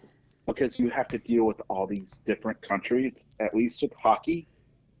 Because you have to deal with all these different countries. At least with hockey,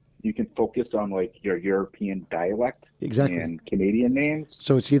 you can focus on your European dialect Exactly. and Canadian names.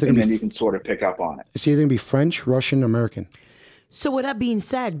 So it's either and gonna then be you can sort of pick up on it. It's either gonna be French, Russian, American. So with that being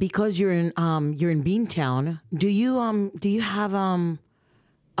said, because you're in Beantown, do you have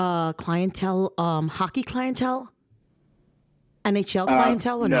clientele, hockey clientele, NHL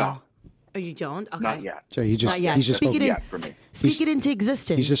clientele, or no? Oh, you don't? Okay. Not yet. So he's just Not yet. he's just Speak it in. Yet for me. Speak it into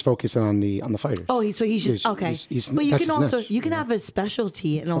existence. he's just focusing on the fighters. Oh, so he's just He's- okay. he's- But you that's can his also niche, you can have a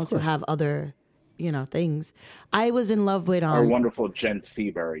specialty and also course. have other, things. I was in love with Our wonderful Jen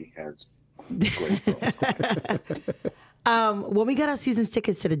Seabury has great girls. when we got our season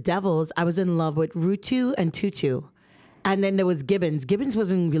tickets to the Devils. I was in love with Rutu and Tutu, and then there was Gibbons. Gibbons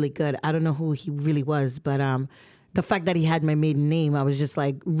wasn't really good. I don't know who he really was, but the fact that he had my maiden name, I was just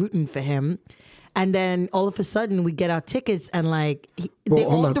like rooting for him. And then all of a sudden, we get our tickets, and hold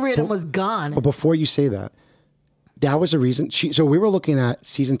all on. three of them was gone. But before you say that, that was the reason. So we were looking at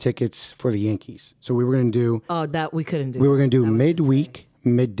season tickets for the Yankees. So we were going to do Oh, that we couldn't do. we were going to do midweek,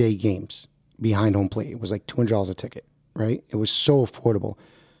 midday games behind home plate. It was like $200 a ticket, right? It was so affordable.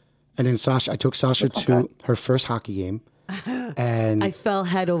 And then I took Sasha to her first hockey game, and I fell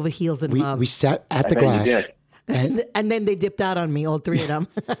head over heels in love. we sat at the bet you glass. did. And then they dipped out on me, all three of them.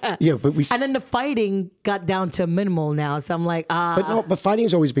 Yeah, but we. And then the fighting got down to minimal now. So I'm like, But fighting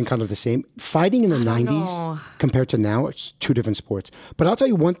has always been kind of the same. Fighting in the '90s know. compared to now, it's two different sports. But I'll tell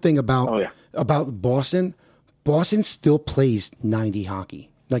you one thing about Boston. Boston still plays '90 hockey,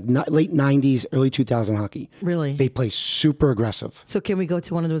 like late '90s, early 2000 hockey. Really? They play super aggressive. So can we go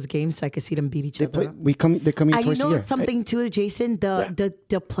to one of those games so I can see them beat each other up? They're coming And twice you a know year. something too, Jason?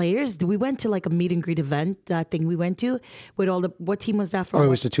 The players, we went to like a meet and greet event, that thing we went to with all what team was that from? Oh, it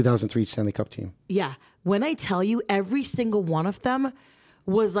was the 2003 Stanley Cup team. Yeah. When I tell you, every single one of them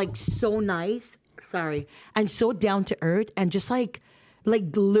was like so nice, and so down to earth, and just like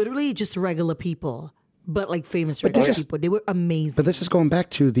literally just regular people, but like famous regular people. They were amazing. But this is going back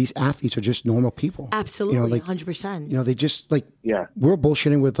to these athletes are just normal people. Absolutely, 100%. They just we're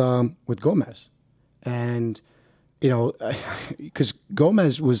bullshitting with Gomez, and because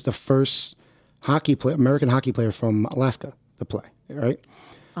Gomez was the first American hockey player from Alaska to play, right?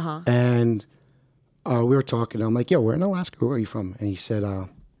 And we were talking. I'm like, "Yo, we're in Alaska. Where are you from?" And he said, "I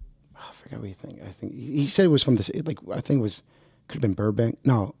forgot what you think. I think he said it was from this. Like, I think it was could have been Burbank.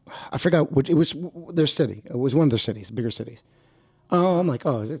 No, I forgot which. It was their city. It was one of their cities, bigger cities." Oh, I'm like,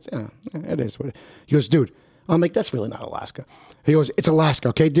 "Oh, it is what." He goes, "Dude." I'm like, "That's really not Alaska." He goes, "It's Alaska,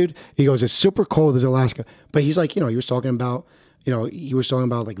 okay, dude?" He goes, "It's super cold as Alaska." But he's like, he was talking about,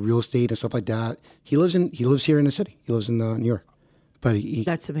 like real estate and stuff like that. He lives here in the city. He lives in New York. But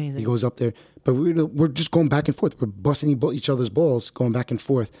That's amazing. He goes up there. But we're just going back and forth. We're busting each other's balls, going back and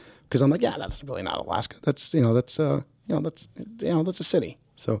forth. Because I'm like, yeah, that's really not Alaska. That's that's a city.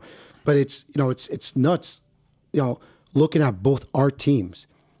 So, but it's nuts. Looking at both our teams,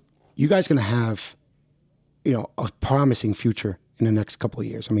 you guys gonna have, a promising future in the next couple of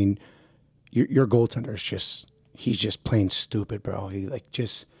years. I mean, your goaltender is he's just playing stupid, bro.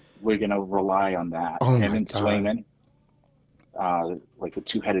 We're gonna rely on that. Oh Him my and God. Swayman, like the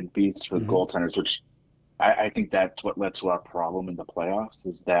two-headed beasts for goaltenders, which I think that's what led to our problem in the playoffs.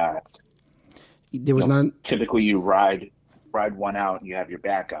 Is that There was not. typically you ride one out and you have your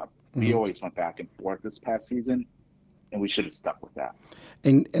backup. We always went back and forth this past season, and we should have stuck with that.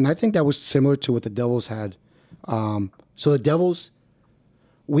 And I think that was similar to what the Devils had. So the Devils,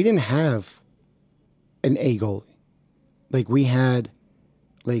 we didn't have an A goalie. Like we had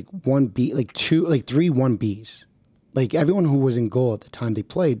like 1B, like 2, like 3 1Bs. Like everyone who was in goal at the time they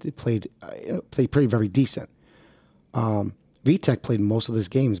played pretty very decent. VTech played most of these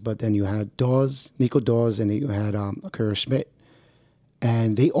games, but then you had Nico Dawes, and you had Akira Schmidt,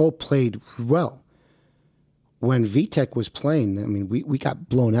 and they all played well. When VTech was playing, I mean, we got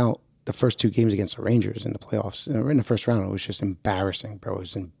blown out the first 2 games against the Rangers in the playoffs. In the first round, it was just embarrassing, bro. It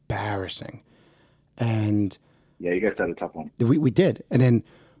was embarrassing. And Yeah, you guys had a tough one. we did. And then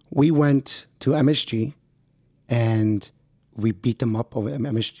we went to MSG, and we beat them up over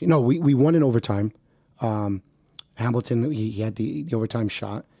MSG. No, we won in overtime. Hamilton, he had the overtime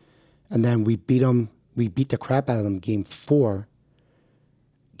shot. And then we beat them. We beat the crap out of them game 4.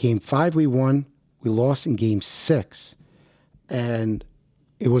 Game 5 we won. We lost in game 6. And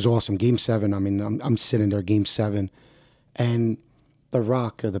it was awesome. Game 7, I mean, I'm sitting there, game 7. And the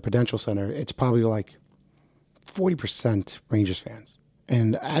Rock, or the Prudential Center, it's probably like 40% Rangers fans.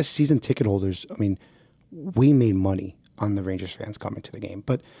 And as season ticket holders, I mean, we made money on the Rangers fans coming to the game.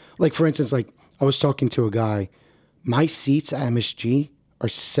 But like, for instance, like I was talking to a guy, my seats at MSG are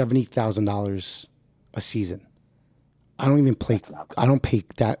 $70,000 a season. I don't even pay. I don't pay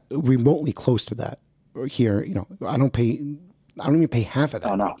that remotely close to that here. I don't even pay half of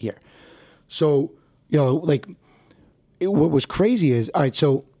that here. So, like what was crazy is, all right,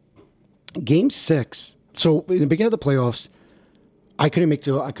 so game 6. So in the beginning of the playoffs, I couldn't make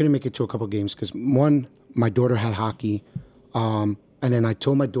it to a couple of games because one, my daughter had hockey, and then I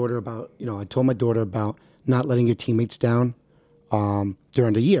told my daughter about not letting your teammates down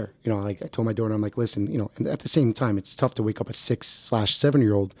during the year. Like I told my daughter, I'm like, listen, and at the same time, it's tough to wake up a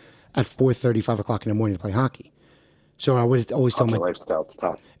 6/7-year-old at 4:30, 5 o'clock in the morning to play hockey. So I would always tell my lifestyle's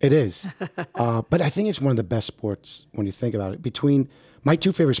tough. It is, but I think it's one of the best sports when you think about it. Between my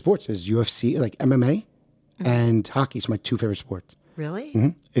 2 favorite sports is UFC, like MMA, and hockey is my 2 favorite sports. Really?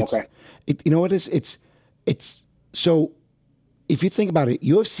 Mm-hmm. Okay. You know what it is? It's so. If you think about it,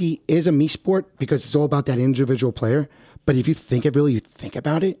 UFC is a me sport because it's all about that individual player. But if you think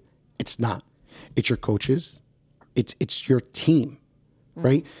about it, it's not. It's your coaches. It's your team,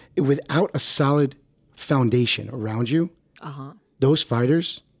 right? Without a solid foundation around you, those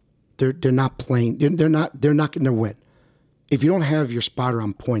fighters, they're not playing. They're not going to win. If you don't have your spotter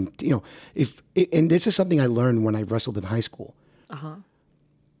on point, and this is something I learned when I wrestled in high school.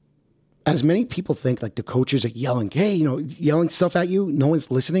 As many people think, like the coaches are yelling, hey, yelling stuff at you. No one's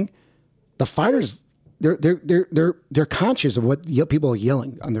listening. The fighters, they're conscious of what people are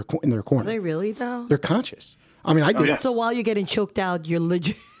yelling in their corner. Are they really though? They're conscious. I mean, I did. So while you're getting choked out, you're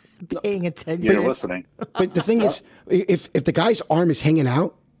legit paying attention. You're listening. But the thing is, if the guy's arm is hanging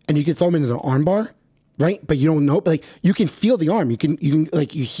out and you can throw him into the arm bar, right? But you don't know, but like you can feel the arm. You can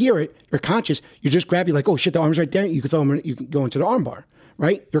like you hear it. You're conscious. You just grab you like, oh shit, the arm's right there. You can throw him. You can go into the arm bar,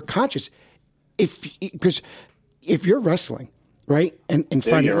 right? You're conscious. Because if you're wrestling, right, and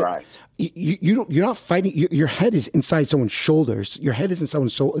fighting, your eyes. You're not fighting. Your head is inside someone's shoulders. Your head is in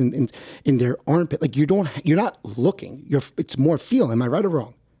someone's in their armpit. Like you're not looking. It's more feel. Am I right or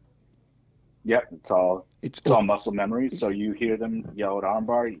wrong? Yep, it's all muscle memory. So you hear them yell at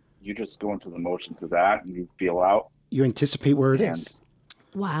armbar, you just go into the motions of that, and you feel out. You anticipate where it is.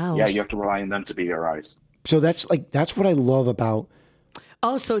 Wow. Yeah, you have to rely on them to be your eyes. So that's what I love about.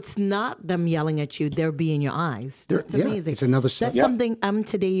 Oh, so it's not them yelling at you; they're being your eyes. That's amazing. It's another set. That's something. I'm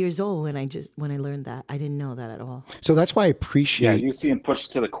today years old when I learned that. I didn't know that at all. So that's why I appreciate. Yeah, you see them push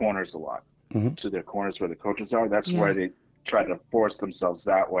to the corners a lot, to their corners where the coaches are. That's why they try to force themselves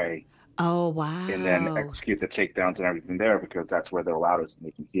that way. Oh, wow. And then execute the takedowns and everything there because that's where they're loudest and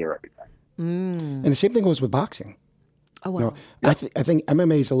they can hear everything. And the same thing goes with boxing. Oh, wow. You know, I think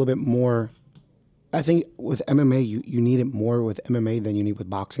MMA is a little bit more. I think with MMA, you need it more with MMA than you need with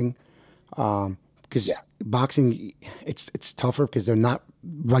boxing. Because boxing, it's tougher because they're not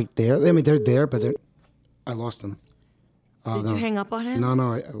right there. I mean, they're there, but I lost them. Did you hang up on him?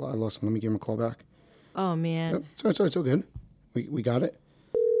 No, I lost him. Let me give him a call back. Oh, man. It's all good. We got it.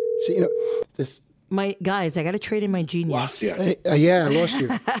 See, you know, this. Guys, I got to trade in my genius. Lost you. Yeah, I lost you.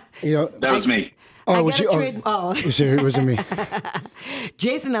 You know, That was me. Oh, was you? It wasn't me.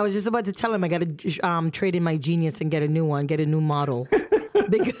 Jason, I was just about to tell him I got to trade in my genius and get a new one, get a new model.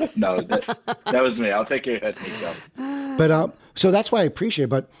 No, that was me. I'll take your head, Nico. But so that's why I appreciate it.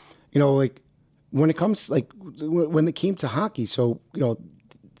 But you know, like when it comes, like when it came to hockey, so you know,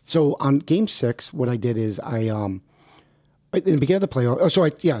 so on Game 6, what I did is I in the beginning of the playoff. Oh, so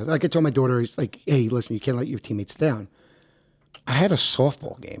like I told my daughter, it's like, hey, listen, you can't let your teammates down. I had a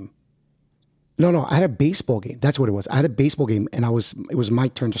softball game. No, I had a baseball game. That's what it was. I had a baseball game, and it was my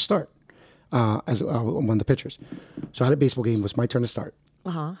turn to start as one of the pitchers. So I had a baseball game. It was my turn to start.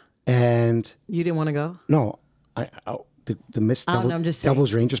 And you didn't want to go? No, the Miss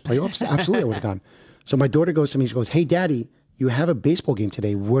Devils Rangers playoffs. Absolutely, I would have gone. So my daughter goes to me. She goes, "Hey, Daddy, you have a baseball game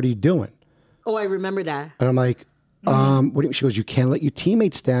today. What are you doing?" Oh, I remember that. And I'm like, what do you, she goes, "You can't let your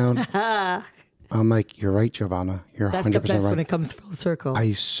teammates down." I'm like, "You're right, Giovanna. You're 100% right." That's the best when it comes full circle.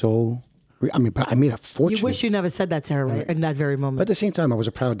 But I made a fortune. You wish you never said that to her, right? In that very moment. But at the same time, I was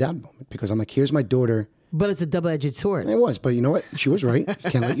a proud dad moment because I'm like, here's my daughter. But it's a double-edged sword. It was, but you know what? She was right. You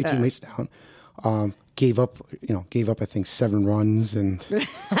can't let your teammates down. Gave up, I think 7 runs, and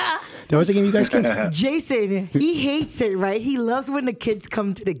that was a game you guys came to. Jason, he hates it, right? He loves when the kids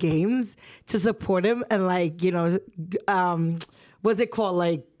come to the games to support him and what's it called?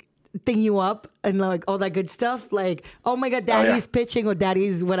 Like, thing you up and like all that good stuff. Like, oh my God, Daddy's pitching or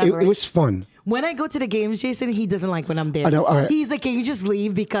Daddy's whatever. It was fun. When I go to the games, Jason, he doesn't like when I'm there. I know, all right. He's like, can you just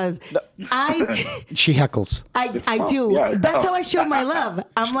leave? Because She heckles. I do. Yeah, That's how I show my love.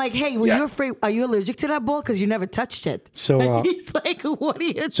 I'm like, hey, were you afraid? Are you allergic to that ball? Because you never touched it. So he's like, what are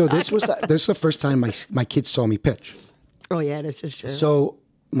you So this was the first time my kids saw me pitch. Oh, yeah, that's just true. So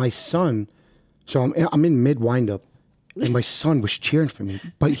my son, I'm in mid windup, and my son was cheering for me,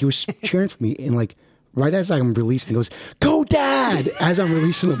 but he was cheering for me, and like right as I'm releasing, he goes, "Go, Dad!" As I'm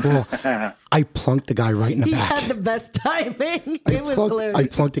releasing the ball, I plunked the guy right in the back. He had the best timing. It was hilarious. I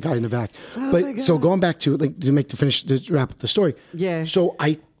plunked the guy in the back. But so going back to to wrap up the story. Yeah. So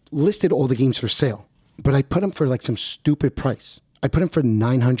I listed all the games for sale, but I put them for like some stupid price. I put them for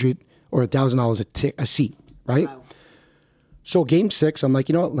 $900 or $1,000 a seat, right? Wow. So Game 6, I'm like,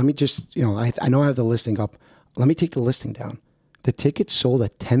 you know what? Let me just, I know I have the listing up. Let me take the listing down. The tickets sold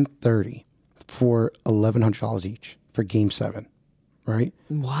at 10:30 for $1,100 each for Game 7, right?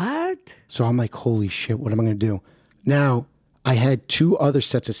 What? So I'm like, holy shit, what am I going to do? Now, I had 2 other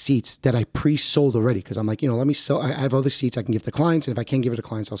sets of seats that I pre-sold already because I'm like, let me sell. I have other seats I can give to clients, and if I can't give it to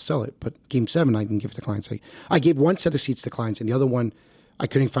clients, I'll sell it. But Game 7, I can give it to clients. I gave one set of seats to clients, and the other one, I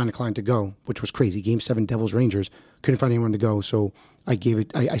couldn't find a client to go, which was crazy. Game 7, Devils Rangers, couldn't find anyone to go, so I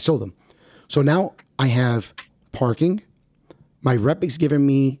sold them. So now I have parking. My rep is giving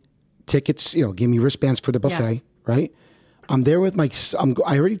me tickets, give me wristbands for the buffet, right? I'm there with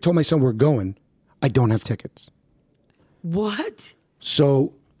I already told my son we're going. I don't have tickets. What?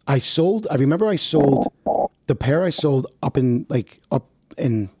 So I remember I sold the pair I sold up in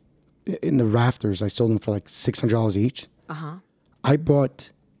the rafters. I sold them for like $600 each. Uh-huh. I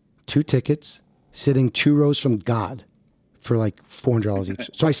bought 2 tickets sitting 2 rows from God for like $400 each.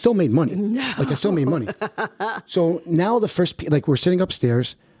 So I still made money. No. I still made money. So now we're sitting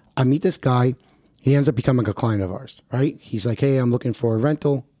upstairs. I meet this guy. He ends up becoming a client of ours, right? He's like, hey, I'm looking for a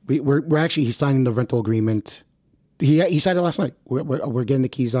rental. He's signing the rental agreement. He signed it last night. We're getting the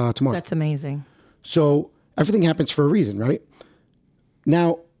keys tomorrow. That's amazing. So everything happens for a reason, right?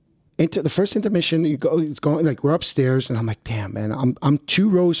 Now, into the first intermission, it's going like we're upstairs, and I'm like, damn, man, I'm 2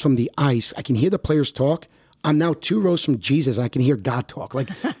 rows from the ice. I can hear the players talk. I'm now 2 rows from Jesus, and I can hear God talk. Like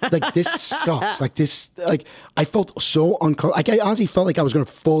this sucks. I felt so uncomfortable. I honestly felt like I was going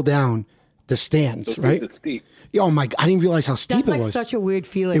to fall down the stands, So right? it's steep. Oh my! I didn't realize how steep That's it like was. such a weird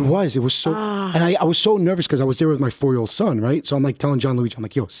feeling. It was so, and I was so nervous because I was there with my 4-year-old son, right? So I'm like telling John Luigi, I'm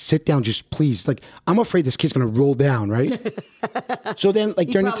like, yo, sit down, just please. Like, I'm afraid this kid's gonna roll down, right? So then, like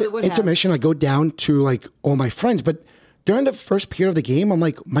during intermission, I go down to like all my friends, but during the first period of the game, I'm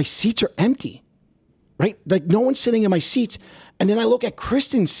like, my seats are empty, right? Like no one's sitting in my seats, and then I look at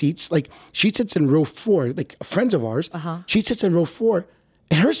Kristen's seats, like she sits in row 4, like friends of ours. She sits in row 4,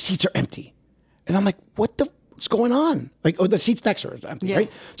 and her seats are empty, and I'm like, what's going on? Like, the seats next to her is empty,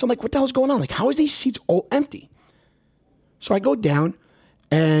 right? So I'm like, what the hell's going on? Like, how is these seats all empty? So I go down,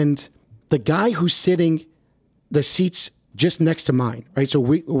 and the guy who's sitting the seats just next to mine, right? So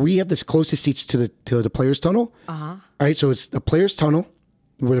we have this closest seats to the players' tunnel. All right, so it's the players' tunnel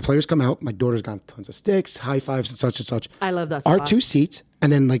where the players come out. My daughter's got tons of sticks, high fives, and such and such. I love that Our spot. 2 seats,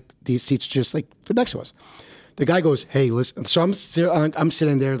 and then like these seats just like for next to us. The guy goes, "Hey, listen." So I'm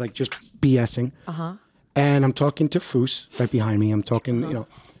sitting there like just BSing. And I'm talking to Foos right behind me. I'm talking,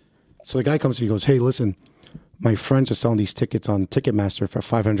 So the guy comes to me and goes, "Hey, listen, my friends are selling these tickets on Ticketmaster for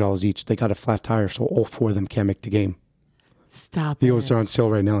 $500 each. They got a flat tire, so all 4 of them can't make the game." Stop He it. goes, "They're on sale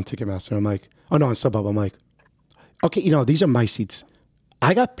right now on Ticketmaster." I'm like, "Oh, no, on StubHub." I'm like, "Okay, these are my seats.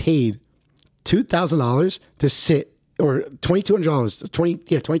 I got paid $2,000 to sit, or $2,200,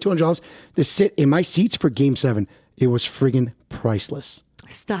 $2,200 to sit in my seats for Game 7. It was friggin' priceless.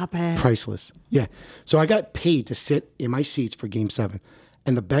 Stop it. Priceless. Yeah. So I got paid to sit in my seats for Game 7.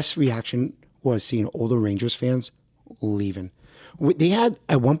 And the best reaction was seeing all the Rangers fans leaving. They had,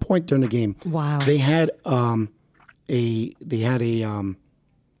 at one point during the game, Wow. they had a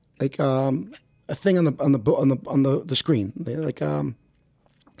thing on the screen. They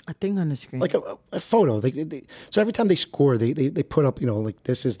A thing on the screen. like a photo. So every time they score, they put up, like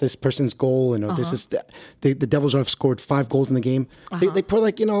this is this person's goal, and this is the Devils have scored 5 goals in the game. They put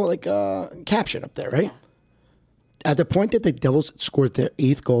like a caption up there, right? At the point that the Devils scored their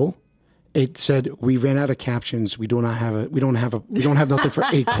 8th goal, it said, "We ran out of captions. We don't have nothing for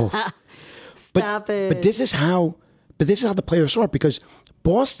 8 goals." Stop it. But this is how the players are, because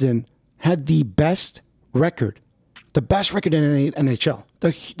Boston had the best record in the NHL.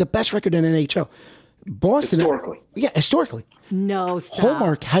 The best record in the NHL. Boston. Historically. Yeah, historically. No, stop.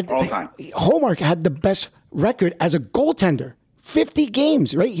 Hallmark had the best record as a goaltender. 50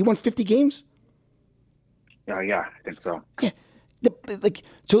 games, right? He won 50 games? Yeah, I think so. Yeah.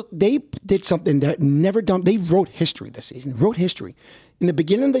 So they did something that never done. They wrote history this season. In the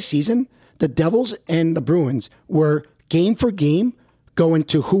beginning of the season, the Devils and the Bruins were game for game going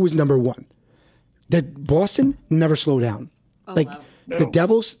to who was number 1. The Boston never slowed down. The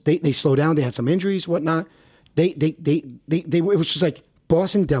Devils, they slowed down. They had some injuries, whatnot. It was just like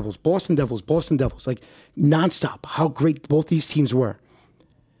Boston Devils, like nonstop. How great both these teams were.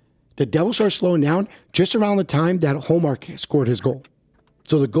 The Devils started slowing down just around the time that Hallmark scored his goal.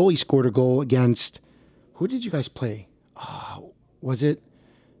 So the goalie scored a goal against, who did you guys play? Was it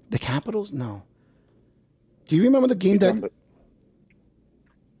the Capitals? No. Do you remember the game that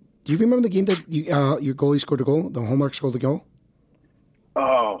your goalie scored a goal? The Hallmark scored the goal?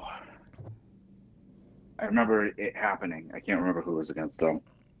 Oh, I remember it happening. I can't remember who it was against, though.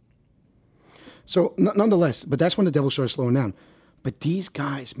 So, nonetheless, but that's when the Devils started slowing down. But these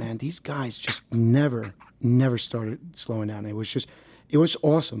guys just never started slowing down. It was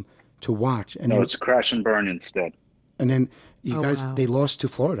awesome to watch. And it's crash and burn instead. And then they lost to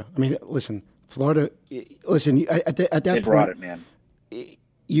Florida. I mean, Florida, at that point. They brought it, man.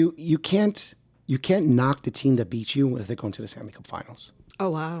 You can't knock the team that beats you if they're going to the Stanley Cup Finals.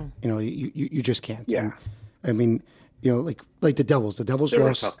 Oh, wow. You just can't. Yeah. And, I mean, like the Devils. The Devils They're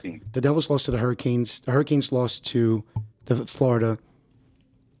lost. a tough team. The Devils lost to the Hurricanes. The Hurricanes lost to the Florida.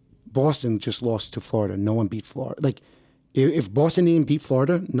 Boston just lost to Florida. No one beat Florida. Like, if Boston didn't beat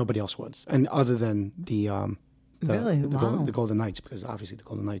Florida, nobody else was. And other than the Golden Knights, because obviously the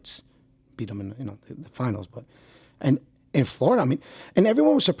Golden Knights beat them in the finals. But and Florida, I mean, and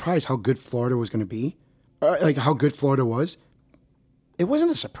everyone was surprised how good Florida was going to be, like how good Florida was. It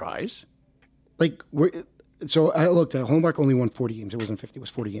wasn't a surprise. So I looked at Hallmark only won 40 games. It wasn't 50, it was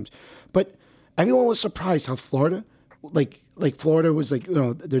 40 games. But everyone was surprised how Florida, like Florida was like,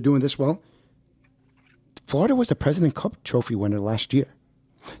 they're doing this well. Florida was the President Cup trophy winner last year.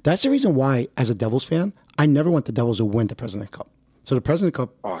 That's the reason why, as a Devils fan, I never want the Devils to win the President Cup. So the President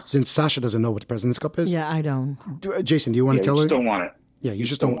Cup, since Sasha doesn't know what the President's Cup is. Yeah, I don't. Jason, do you want to tell her? You just don't want it. Yeah, you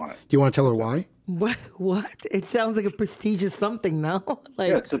just don't want it. Do you want to tell her why? What? It sounds like a prestigious something, no?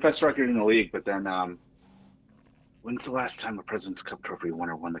 Yeah, it's the best record in the league, but then when's the last time a President's Cup trophy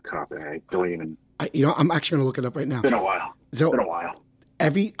winner won the cup? I don't even... I'm actually going to look it up right now. It's been a while.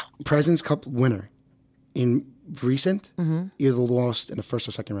 every President's Cup winner in recent either lost in the first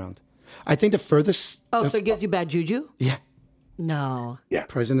or second round. I think the furthest. Oh, so it gives you bad juju? Yeah. No. Yeah.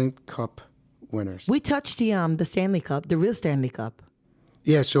 President Cup winners. We touched the Stanley Cup, the real Stanley Cup,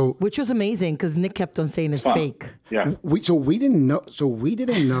 Yeah. So which was amazing because Nick kept on saying it's Fun. fake. Yeah. we didn't know. So we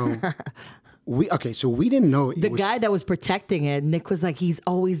didn't know. So we didn't know. The guy that was protecting it, Nick was like, he's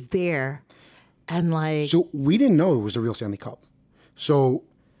always there. And like, So we didn't know it was the real Stanley Cup. So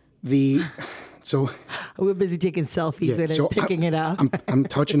we're busy taking selfies with it, picking it up. I'm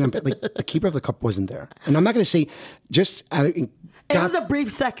touching him, but like the keeper of the cup wasn't there, and I'm not going to say just. It was a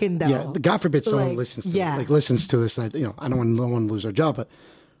brief second, though. Yeah, God forbid someone Like, listens to yeah. listens to this. I don't want no one to lose their job, but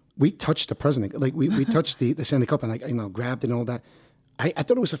we touched the president, like we touched the Stanley Cup, and like grabbed it and all that. I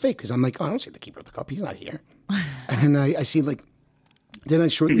thought it was a fake because I'm like, oh, I don't see the keeper of the cup. He's not here. And then I see like, then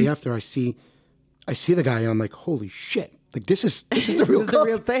shortly after I see the guy, and I'm like, holy shit! Like this is the real cup. The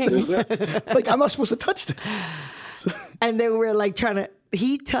real thing. Like I'm not supposed to touch this. And then we're like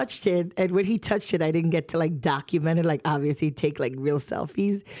he touched it. And when he touched it, I didn't get to like document it, like obviously take like real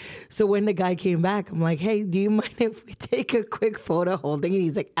selfies. So when the guy came back, I'm like, hey, do you mind if we take a quick photo holding it?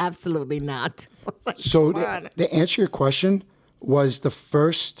 He's like, absolutely not. I was like, So come on. to answer your question, was the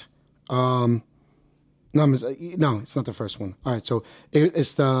first, no, it's not the first one. All right. So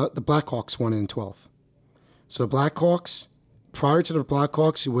it's the Blackhawks won in 12. So the Blackhawks, prior to the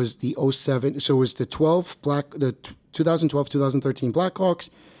Blackhawks, it was the 07. So it was the 2012, 2013 Blackhawks,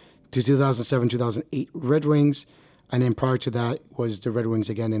 to 2007, 2008 Red Wings, and then prior to that was the Red Wings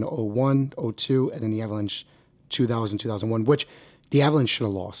again in 01, 02, and then the Avalanche 2000, 2001, which the Avalanche should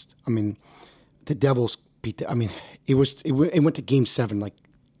have lost. I mean, the Devils beat. It went to Game 7, like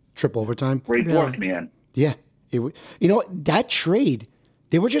triple overtime. Great work, man. Yeah, that trade.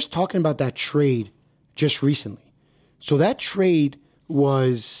 They were just talking about that trade just recently. So that trade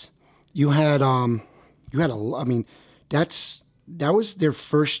was that was their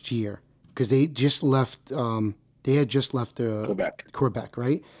first year because they just left. They had just left Quebec,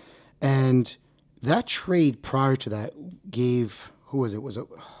 right? And that trade prior to that gave who was it?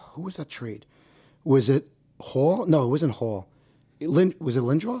 Who was that trade? Was it Hall? No, it wasn't Hall. Was it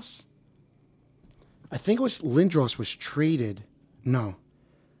Lindros? I think it was Lindros was traded. No,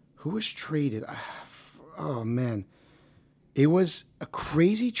 who was traded? Oh man, it was a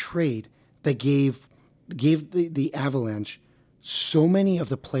crazy trade that gave the Avalanche so many of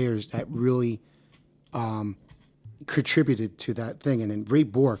the players that really contributed to that thing. And then Ray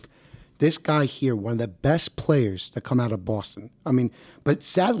Bourque, this guy here, one of the best players to come out of Boston. I mean, but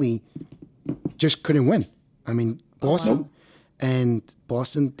sadly, just couldn't win. I mean, Boston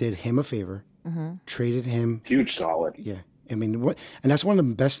did him a favor, traded him. Huge solid. Yeah. I mean, and that's one of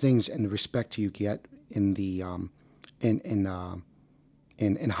the best things and the respect you get in the in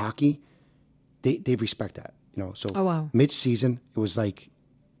hockey. They respect that, So mid-season, it was like,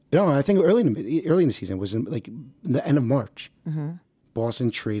 I think early in the season was like the end of March. Boston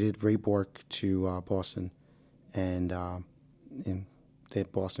traded Ray Bourque to Boston, and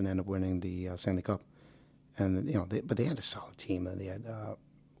Boston ended up winning the Stanley Cup. And but they had a solid team, and they had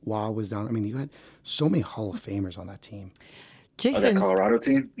Wah was down. I mean, you had so many Hall of Famers on that team. That Colorado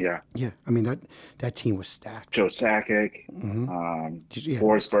team, yeah. Yeah, I mean that team was stacked. Joe Sakic,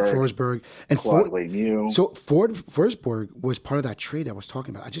 Forsberg, and Claude Lemieux. So Forsberg was part of that trade I was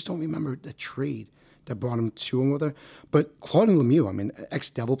talking about. I just don't remember the trade that brought him to him with her. But Claude Lemieux, I mean,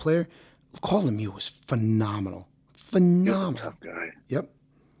 ex-Devil player, Claude Lemieux was phenomenal. He was a tough guy. Yep.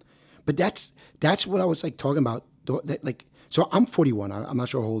 But that's what I was like talking about. So I'm 41. I'm not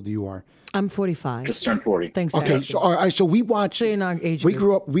sure how old you are. I'm 45. Just turned 40. Thanks. Okay, so all right, so we watched. So you're not age we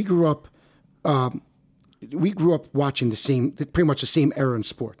group. grew up watching pretty much the same era in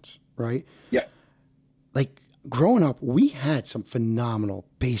sports, right? Yeah. Like growing up, we had some phenomenal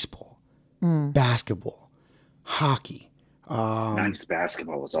baseball, basketball, hockey. 90s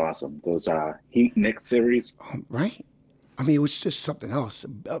basketball was awesome. Those Heat Knicks series. Right? I mean, it was just something else.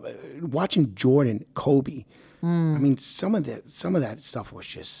 Watching Jordan, Kobe. I mean, some of that stuff was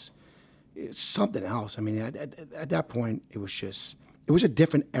just something else. I mean, at that point, it was a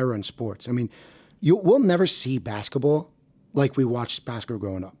different era in sports. I mean, we'll never see basketball like we watched basketball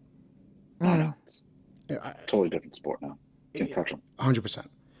growing up. Oh, no. It's totally different sport now. Can't touch them. 100%.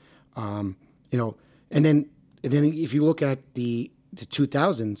 And then if you look at the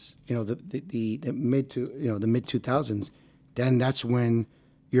 2000s, the mid 2000s, then that's when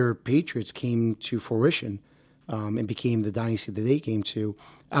your Patriots came to fruition and became the dynasty that they came to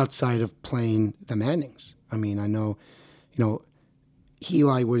outside of playing the Mannings. I mean, I know,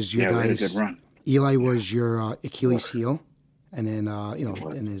 Eli was your guys. We had a good run. Eli was your Achilles heel, and then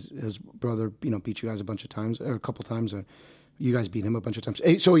and his brother beat you guys a bunch of times or a couple times, or you guys beat him a bunch of times.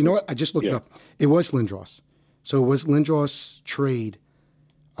 Hey, so you know what? I just looked it up. It was Lindros. So it was Lindros' trade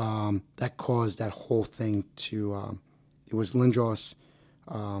that caused that whole thing to. It was Lindros.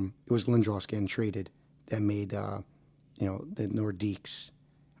 It was Lindros getting traded that made the Nordiques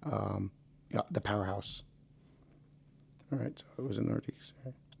the powerhouse. All right, so it was a Nordiques.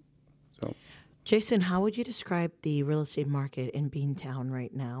 Right. So, Jason, how would you describe the real estate market in Beantown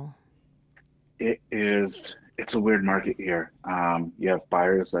right now? It's a weird market here. You have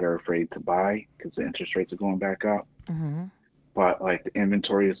buyers that are afraid to buy because the interest rates are going back up. Mm-hmm. But like the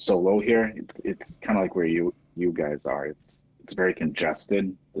inventory is so low here, it's kind of like where you guys are. It's very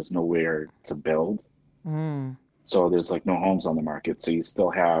congested. There's nowhere to build. Mm. So there's like no homes on the market. So you still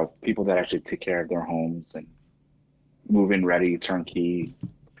have people that actually take care of their homes and move-in ready, turnkey,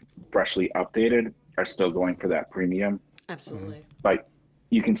 freshly updated are still going for that premium. Absolutely. But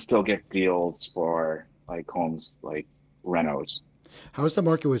you can still get deals for like homes like renos. How's the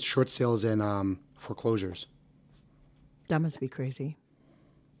market with short sales and foreclosures? That must be crazy.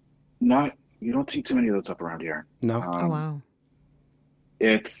 You don't see too many of those up around here. No. Oh wow.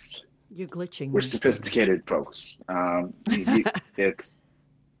 You're glitching. We're sophisticated folks.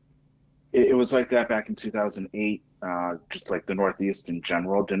 It was like that back in 2008. Just like the Northeast in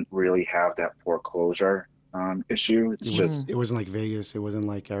general didn't really have that foreclosure issue. It wasn't like Vegas. It wasn't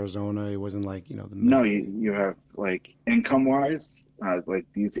like Arizona. It wasn't like No, you have like income wise, like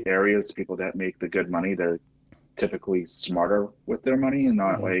these areas, people that make the good money, they're typically smarter with their money and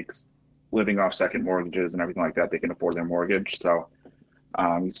not like living off second mortgages and everything like that. They can afford their mortgage. So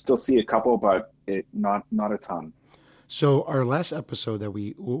you still see a couple, but not a ton. So our last episode that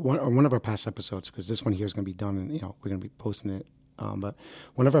one of our past episodes, because this one here is going to be done and we're going to be posting it. But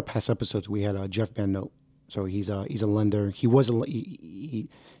one of our past episodes, we had Jeff Van Note. So he's a lender.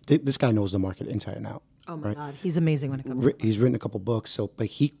 This guy knows the market inside and out. Oh my God, he's amazing when it comes. He's written a couple books. So, but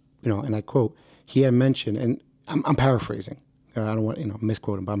he, and I quote, he had mentioned, and I'm paraphrasing. I don't want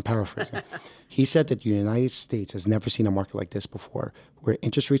misquote him, but I'm paraphrasing. He said that the United States has never seen a market like this before, where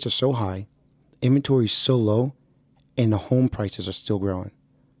interest rates are so high, inventory is so low, and the home prices are still growing.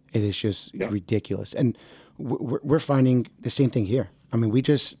 It is just ridiculous. And we're finding the same thing here. I mean, we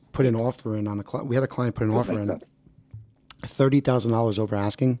just put an offer in on a client. We had a client put an offer in $30,000 over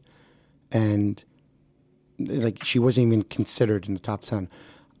asking, and like she wasn't even considered in the top 10.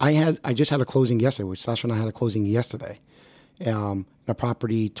 I just had a closing yesterday. Sasha and I had a closing yesterday. A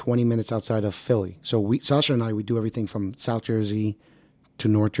property 20 minutes outside of Philly. So Sasha and I, we do everything from South Jersey to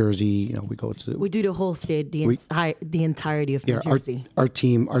North Jersey. We do the whole state, the entirety of New Jersey. Our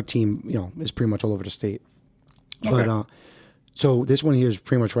team, is pretty much all over the state. Okay. But so this one here is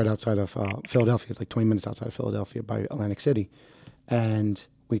pretty much right outside of Philadelphia. It's like 20 minutes outside of Philadelphia by Atlantic City, and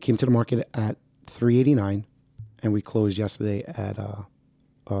we came to the market at $389, and we closed yesterday at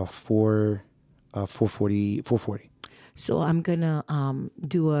 $440. So I'm gonna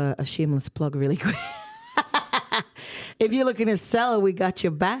do a shameless plug really quick. If you're looking to sell, we got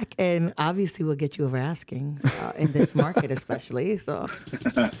your back, and obviously we'll get you over asking in this market, especially. So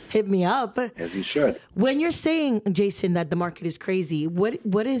hit me up. As you should. When you're saying, Jason, that the market is crazy,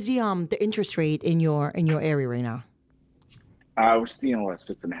 what is the interest rate in your area right now? We're seeing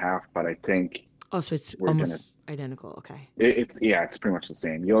 6.5, but I think. Oh, so it's almost identical. Okay. It's pretty much the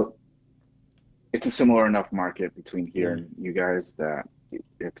same. It's a similar enough market between here and you guys that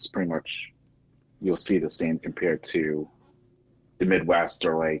it's pretty much. You'll see the same compared to the Midwest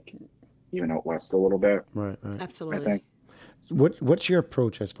or like even out west a little bit. Right. Absolutely. I think. What's your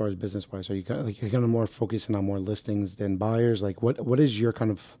approach as far as business wise? Are you kind of more focusing on more listings than buyers? Like what is your kind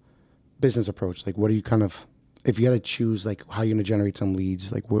of business approach? Like what are you kind of, if you had to choose like how you're going to generate some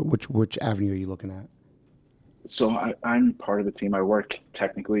leads, like which avenue are you looking at? So I'm part of the team. I work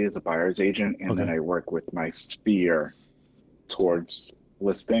technically as a buyer's agent, and then I work with my sphere towards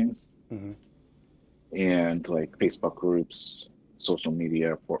listings. Mm-hmm. And like Facebook groups, social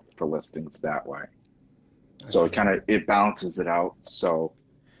media for listings that way. So it balances it out. So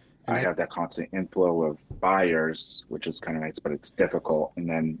I have that constant inflow of buyers, which is kind of nice, but it's difficult. And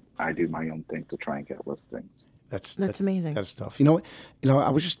then I do my own thing to try and get listings. That's amazing. That's tough. I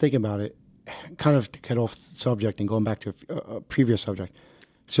was just thinking about it, kind of to get off the subject and going back to a previous subject.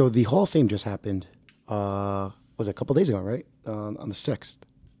 So the Hall of Fame just happened, was it a couple of days ago, right? On the 6th,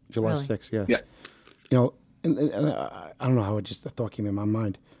 July 6th. Yeah. And I don't know how a thought came in my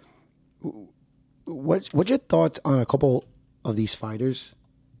mind. What's your thoughts on a couple of these fighters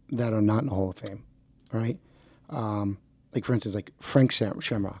that are not in the Hall of Fame, right? Like for instance, like Frank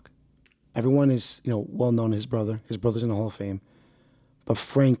Shamrock. everyone is, well known. His brother's in the Hall of Fame. But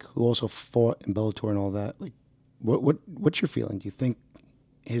Frank, who also fought in Bellator and all that, like, what's your feeling? Do you think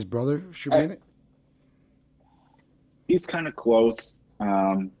his brother should be in it? He's kind of close.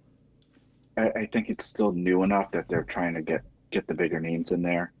 I think it's still new enough that they're trying to get the bigger names in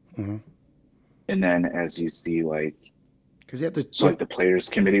there. Mm-hmm. And then as you see, like, because they have the players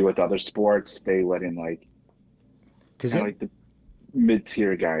committee with other sports, they let in like the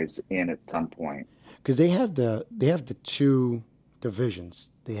mid-tier guys in at some point. Because they have the two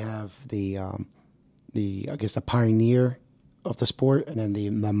divisions. They have the I guess the pioneer of the sport, and then the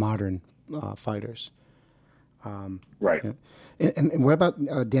modern fighters. Right. Yeah. And what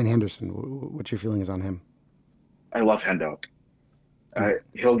about Dan Henderson? What's your feelings on him? I love Hendo.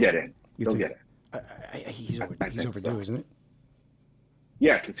 He'll get in. He'll get it. He's overdue, so. Isn't it?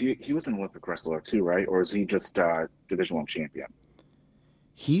 Yeah, because he was an Olympic wrestler too, right? Or is he just Division I champion?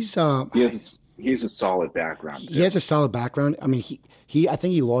 He has a solid background. He has a solid background. I mean, I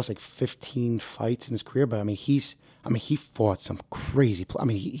think he lost like 15 fights in his career, but I mean, he fought some crazy. I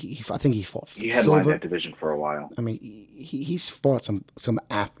mean, I think he fought. He headlined that division for a while. I mean, he's fought some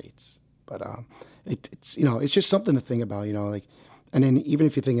athletes, but it's it's just something to think about, like, and then even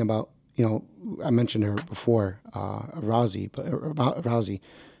if you're thinking about, I mentioned her before, Rousey,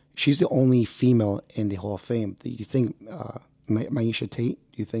 she's the only female in the Hall of Fame. Do you think Miesha Tate?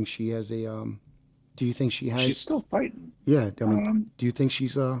 Do you think she has a? Do you think she has? She's still fighting. Yeah, I mean, do you think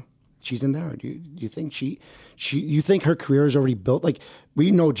she's in there? Or do you think you think her career is already built? Like,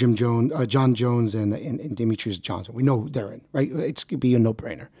 we know John Jones and Demetrius Johnson. We know they're in, right? It's gonna be a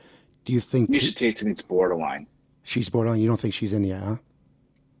no-brainer. Do you think Miesha Tate to me's borderline? She's borderline. You don't think she's in yet, huh?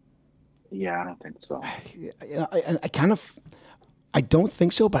 Yeah, I don't think so. I don't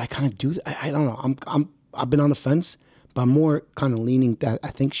think so, but I kind of do. I don't know. I've been on the fence, but I'm more kind of leaning that I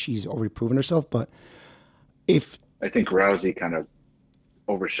think she's already proven herself. But I think Rousey kind of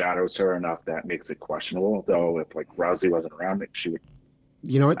overshadows her enough that makes it questionable. Though, if like Rousey wasn't around, she would.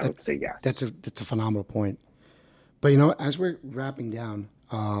 You know what? I would say yes. That's a phenomenal point. But as we're wrapping down,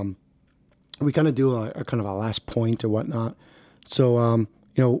 we kind of do a kind of a last point or whatnot. So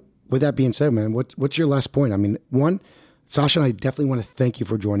with that being said, man, what's your last point? I mean, one, Sasha and I definitely want to thank you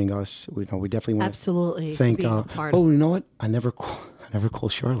for joining us. We definitely want to thank. You know what? I never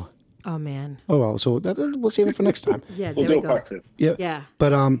called Charlotte. Oh man. Oh well, so we'll save it for next time. Yeah, we'll there do we a go. part two. Yeah.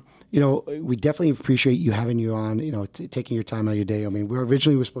 But we definitely appreciate you having you on. Taking your time out of your day. I mean, we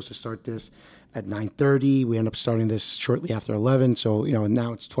were supposed to start this at 9:30. We end up starting this shortly after 11. So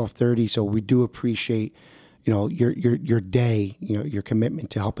now it's 12:30. So we do appreciate your day, your commitment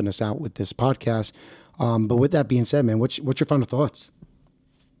to helping us out with this podcast. But with that being said, man, what's your final thoughts?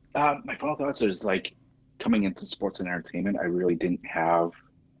 My final thoughts is like coming into sports and entertainment. I really didn't have.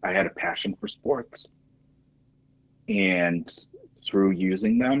 I had a passion for sports, and through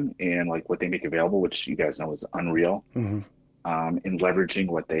using them and like what they make available, which you guys know is unreal, mm-hmm. And leveraging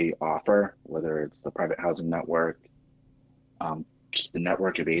what they offer, whether it's the private housing network, just the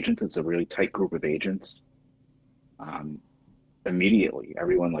network of agents. It's a really tight group of agents. Immediately,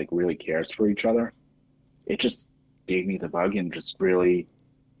 everyone like really cares for each other. It just gave me the bug and just really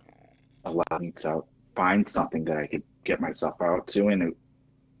allowed me to find something that I could get myself out to, and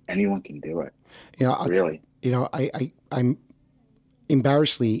anyone can do it. Really. I'm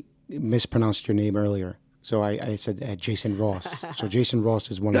embarrassingly mispronounced your name earlier. So I said Jason Ross. So Jason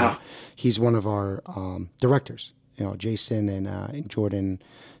Ross is one of our directors. Jason and Jordan,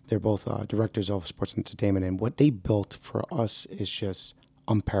 they're both directors of sports entertainment, and what they built for us is just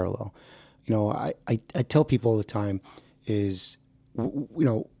unparalleled. I tell people all the time is,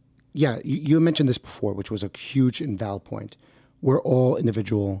 you mentioned this before, which was a huge and valid point. We're all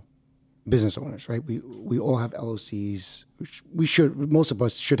individual business owners, right? We all have LLCs. Most of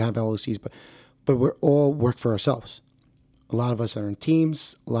us should have LLCs, but we're all work for ourselves. A lot of us are in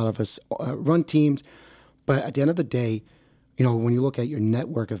teams. A lot of us run teams. But at the end of the day, when you look at your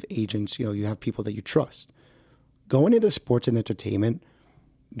network of agents, you have people that you trust. Going into sports and entertainment,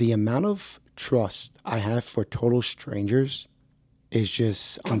 the amount of trust I have for total strangers is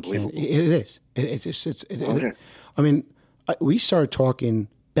just uncanny. It is. It is. I mean, we started talking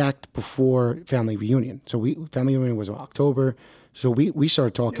back before Family Reunion. So Family Reunion was in October. So we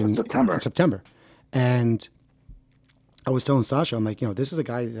started talking in September. And I was telling Sasha, I'm like, this is a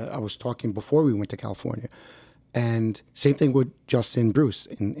guy that I was talking before we went to California. And same thing with Justin Bruce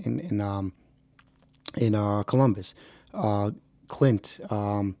in Columbus, Clint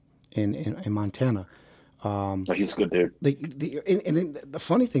in Montana. He's a good dude. And the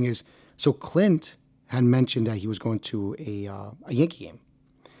funny thing is, so Clint had mentioned that he was going to a Yankee game.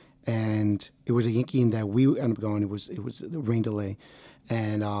 and it was a Yankee game that we ended up going. It was the rain delay,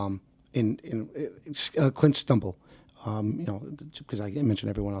 and Clint Stumble, because I mentioned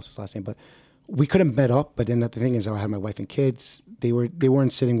everyone else's last name, but we could have met up. But then the thing is, I had my wife and kids. They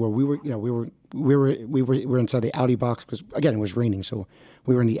weren't sitting where we were. We were inside the Audi box because again it was raining, so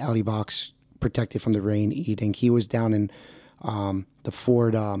we were in the Audi box, protected from the rain, eating. He was down in the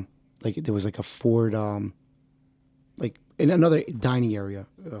Ford, there was like a Ford, like in another dining area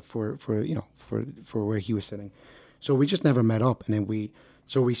for where he was sitting. So we just never met up, and then we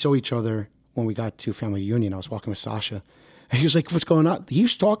saw each other when we got to family reunion. I was walking with Sasha, and he was like, "What's going on?" He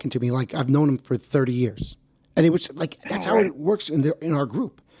was talking to me like I've known him for 30 years, and it was like that's how it works in our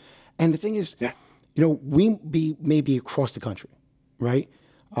group. And the thing is, we may be across the country, right?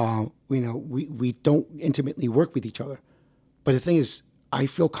 We don't intimately work with each other, but the thing is, I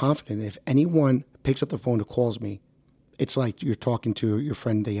feel confident if anyone picks up the phone and calls me, it's like you're talking to your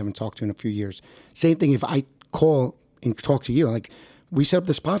friend that you haven't talked to in a few years. Same thing if I call and talk to you. Like we set up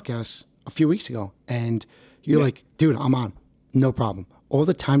this podcast a few weeks ago, and you're like, "Dude, I'm on, no problem." All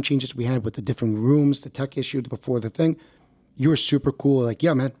the time changes we had with the different rooms, the tech issue before the thing, you were super cool. Like,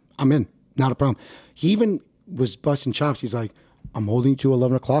 "Yeah, man, I'm in, not a problem." He even was busting chops. He's like, "I'm holding you to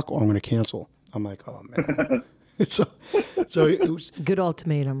 11 o'clock, or I'm going to cancel." I'm like, "Oh man." so it was good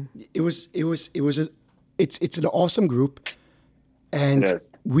ultimatum. It's an awesome group, and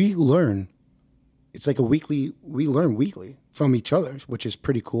we learn. It's like we learn weekly from each other, which is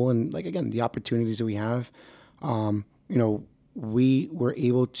pretty cool. And like again, the opportunities that we have, we were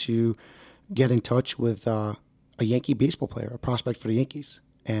able to get in touch with a Yankee baseball player, a prospect for the Yankees,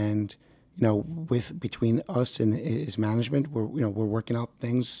 and between us and his management, we're working out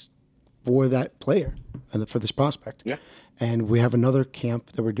things for that player and for this prospect. Yeah. And we have another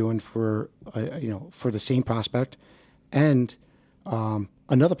camp that we're doing for the same prospect and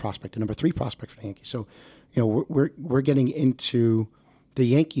another prospect, a number 3 prospect for the Yankees. So, we're getting into the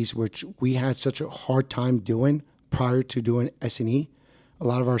Yankees, which we had such a hard time doing prior to doing S&E. A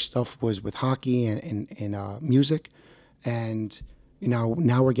lot of our stuff was with hockey and music, and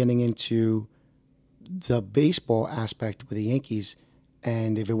now we're getting into the baseball aspect with the Yankees.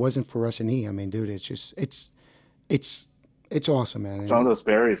 And if it wasn't for S&E, I mean, dude, it's awesome, man. Some of those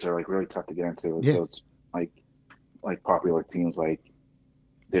barriers are like really tough to get into. Yeah. Those like popular teams, like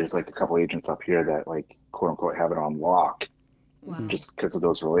there's like a couple agents up here that like quote unquote have it on lock, just because of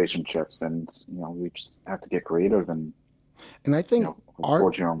those relationships. And we just have to get creative and I think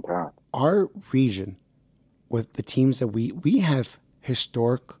forge your own path. Our region with the teams that we have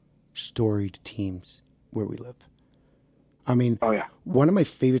historic, storied teams where we live. I mean, one of my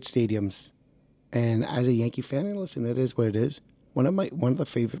favorite stadiums, and as a Yankee fan, and listen, it is what it is. My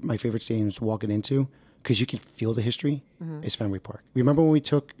favorite stadiums walking into, because you can feel the history, is Fenway Park. Remember when we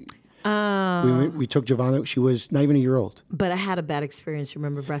took we took Giovanna? She was not even a year old. But I had a bad experience.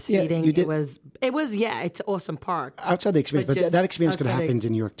 Remember breastfeeding? Yeah, you did. It was it's an awesome park. Outside the experience, but that experience could have happened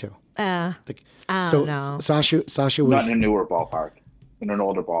in New York too. I don't know. Sasha was not in a newer ballpark. In an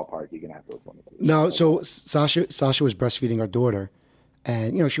older ballpark, you can have those limitations. No, so Sasha was breastfeeding our daughter,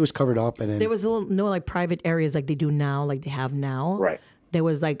 and she was covered up, and then there was no like private areas like they do now, like they have now. Right. There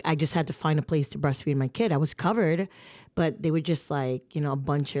was like I just had to find a place to breastfeed my kid. I was covered, but they were just like a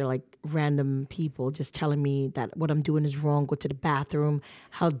bunch of like random people just telling me that what I'm doing is wrong. Go to the bathroom.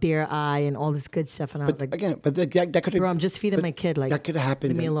 How dare I? And all this good stuff. And I was like, again, but that could have. Bro, I'm just feeding my kid. Like that could have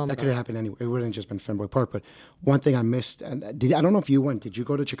happened. Leave me alone. That could have happened anyway. It wouldn't have just been Fenway Park. But one thing I missed, and I don't know if you went. Did you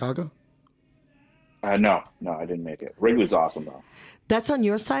go to Chicago? No, I didn't make it. Wrigley's awesome though. That's on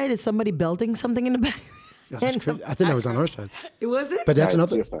your side. Is somebody building something in the back? I think that was on our side. Was it? But that's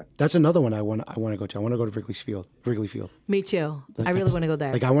another one I want to go to. I want to go to Wrigley Field. Me too. I really want to go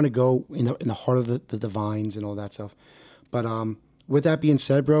there. Like I want to go in the heart of the vines and all that stuff. But with that being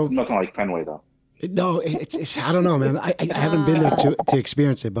said, bro, it's nothing like Fenway though. No, it's I don't know, man. I haven't been there to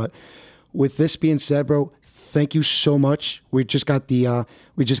experience it. But with this being said, bro, thank you so much. We just got the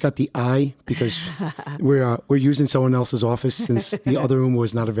eye because we're using someone else's office since the other room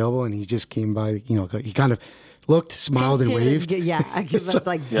was not available, and he just came by. He kind of looked, smiled, and waved. Yeah, I was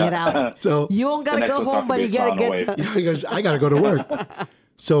like, get out. So you don't gotta go home, but you gotta get. He goes, I gotta go to work.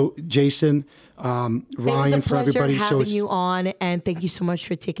 So Jason, Ryan, for everybody. It was a pleasure having you on, and thank you so much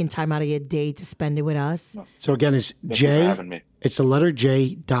for taking time out of your day to spend it with us. So again, it's J. It's the letter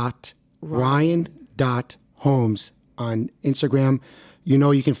J. Ryan. Holmes on Instagram.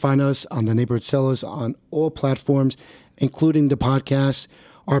 You can find us on the Neighborhood Sellers on all platforms, including the podcast.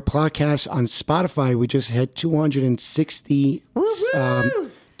 Our podcast on Spotify, we just hit 260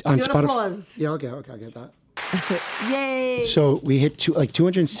 on Spotify. Applause. Yeah, okay, I get that. Yay! So we hit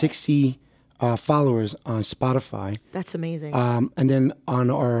 260 followers on Spotify. That's amazing. And then on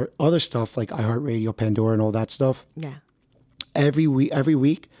our other stuff like iHeartRadio, Pandora, and all that stuff. Yeah. Every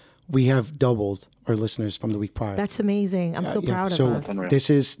week we have doubled our listeners from the week prior. That's amazing. I'm so proud of us.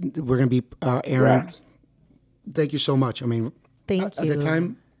 We're going to be airing. Thank you so much. I mean, Thank you.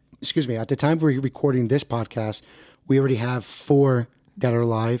 At the time we're recording this podcast, we already have 4 that are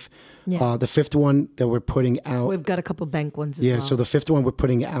live. Yeah. The 5th one that we're putting out. We've got a couple bank ones as well. Yeah, so the 5th one we're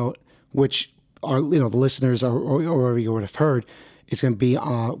putting out, which are the listeners already would have heard, it's going to be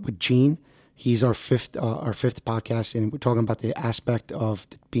with Gene. He's our fifth podcast, and we're talking about the aspect of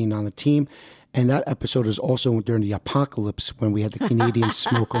being on the team. And that episode is also during the apocalypse when we had the Canadians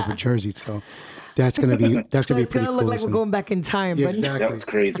smoke over Jersey. So that's going to be pretty cool. It's going to look like we're going back in time. Yeah, but exactly. That was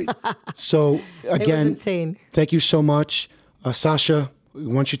crazy. So again, it was insane. Thank you so much, Sasha.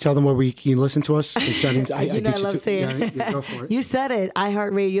 Why don't you tell them where we can listen to us? I love saying it. Yeah, go for it. You said it.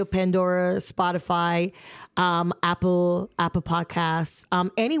 iHeartRadio, Pandora, Spotify, Apple Podcasts,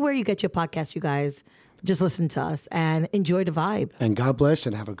 anywhere you get your podcasts, you guys. Just listen to us and enjoy the vibe. And God bless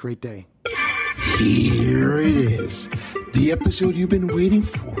and have a great day. Here it is, the episode you've been waiting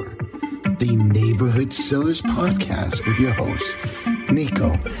for. The Neighborhood Sellers Podcast with your hosts,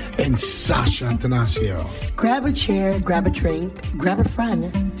 Nico and Sasha Antanasio. Grab a chair, grab a drink, grab a friend,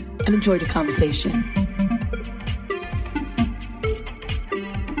 and enjoy the conversation.